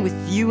song with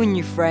you and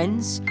your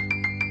friends?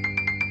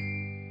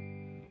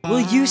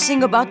 Will you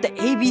sing about the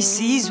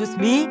ABCs with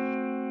me?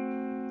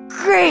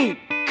 Great!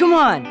 Come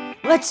on,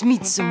 let's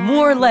meet some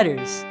more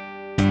letters.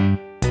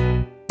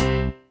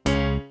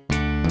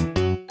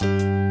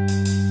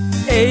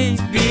 A,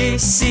 B,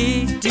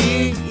 C,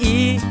 D,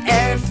 E,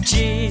 F,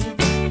 G,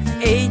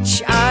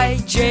 H,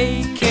 I,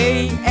 J,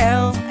 K,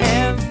 L,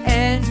 M,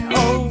 N,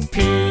 O,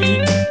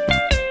 P,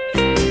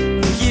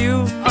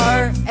 Q,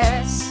 R,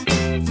 S,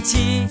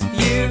 T,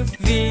 U,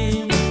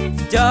 V,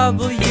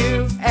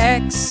 W,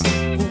 X,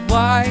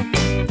 Y,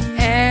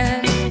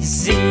 and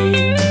Z.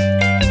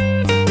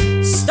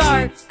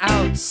 Start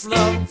out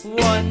slow,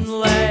 one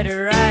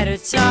letter at a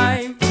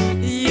time.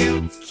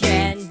 You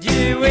can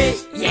do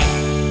it, yeah!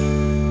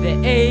 The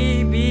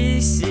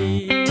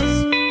ABCs.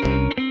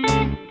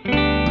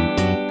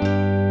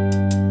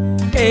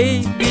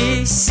 A,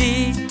 B,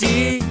 C,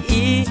 D,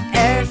 E,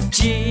 F,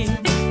 G,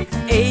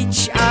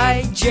 H,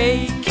 I,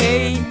 J,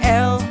 K,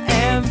 L,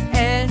 M,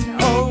 N,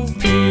 O,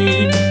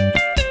 P,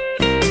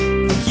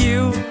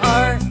 Q,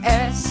 R,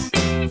 S,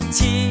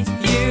 T,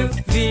 U,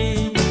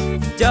 V,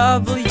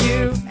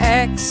 W,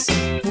 X,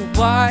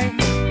 Y,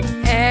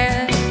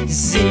 and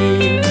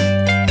Z.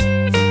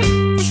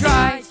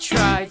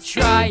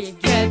 Try, it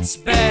gets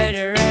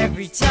better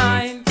every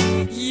time.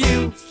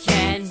 You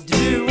can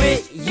do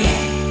it,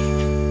 yeah!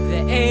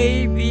 The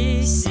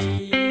ABCs.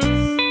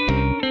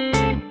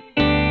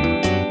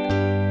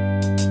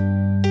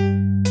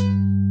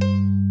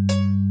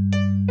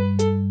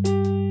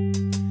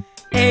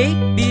 A,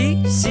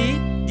 B, C,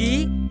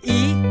 D,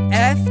 E,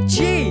 F, G,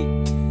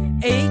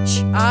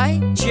 H, I,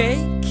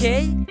 J,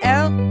 K,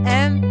 L,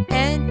 M,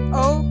 N,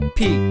 O, P,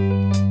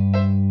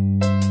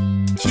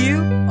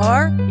 Q,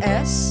 R,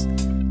 S,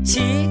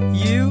 T,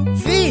 U,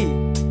 V,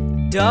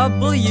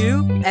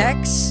 W,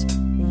 X,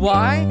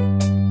 Y,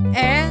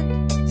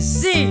 and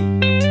Z.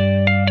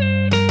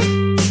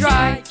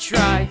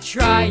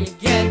 Try, it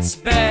gets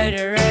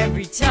better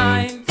every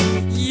time.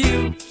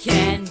 You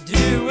can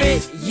do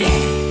it, yeah!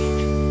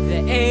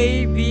 The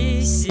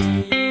ABCs.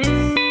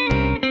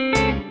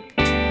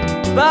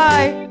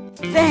 Bye!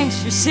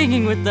 Thanks for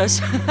singing with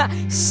us.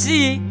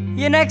 See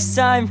you next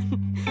time.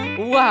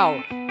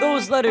 Wow,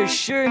 those letters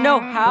sure know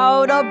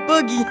how to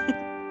boogie.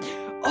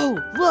 Oh,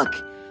 look!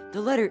 The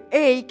letter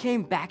A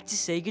came back to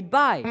say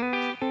goodbye.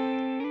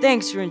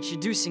 Thanks for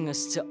introducing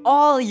us to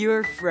all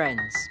your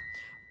friends.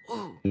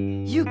 Oh,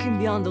 you can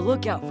be on the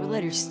lookout for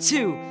letters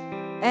too.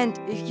 And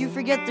if you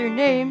forget their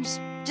names,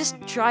 just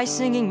try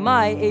singing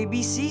my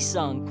ABC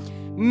song.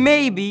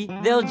 Maybe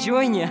they'll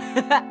join you.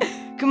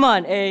 Come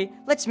on, A,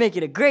 let's make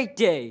it a great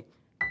day.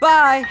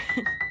 Bye!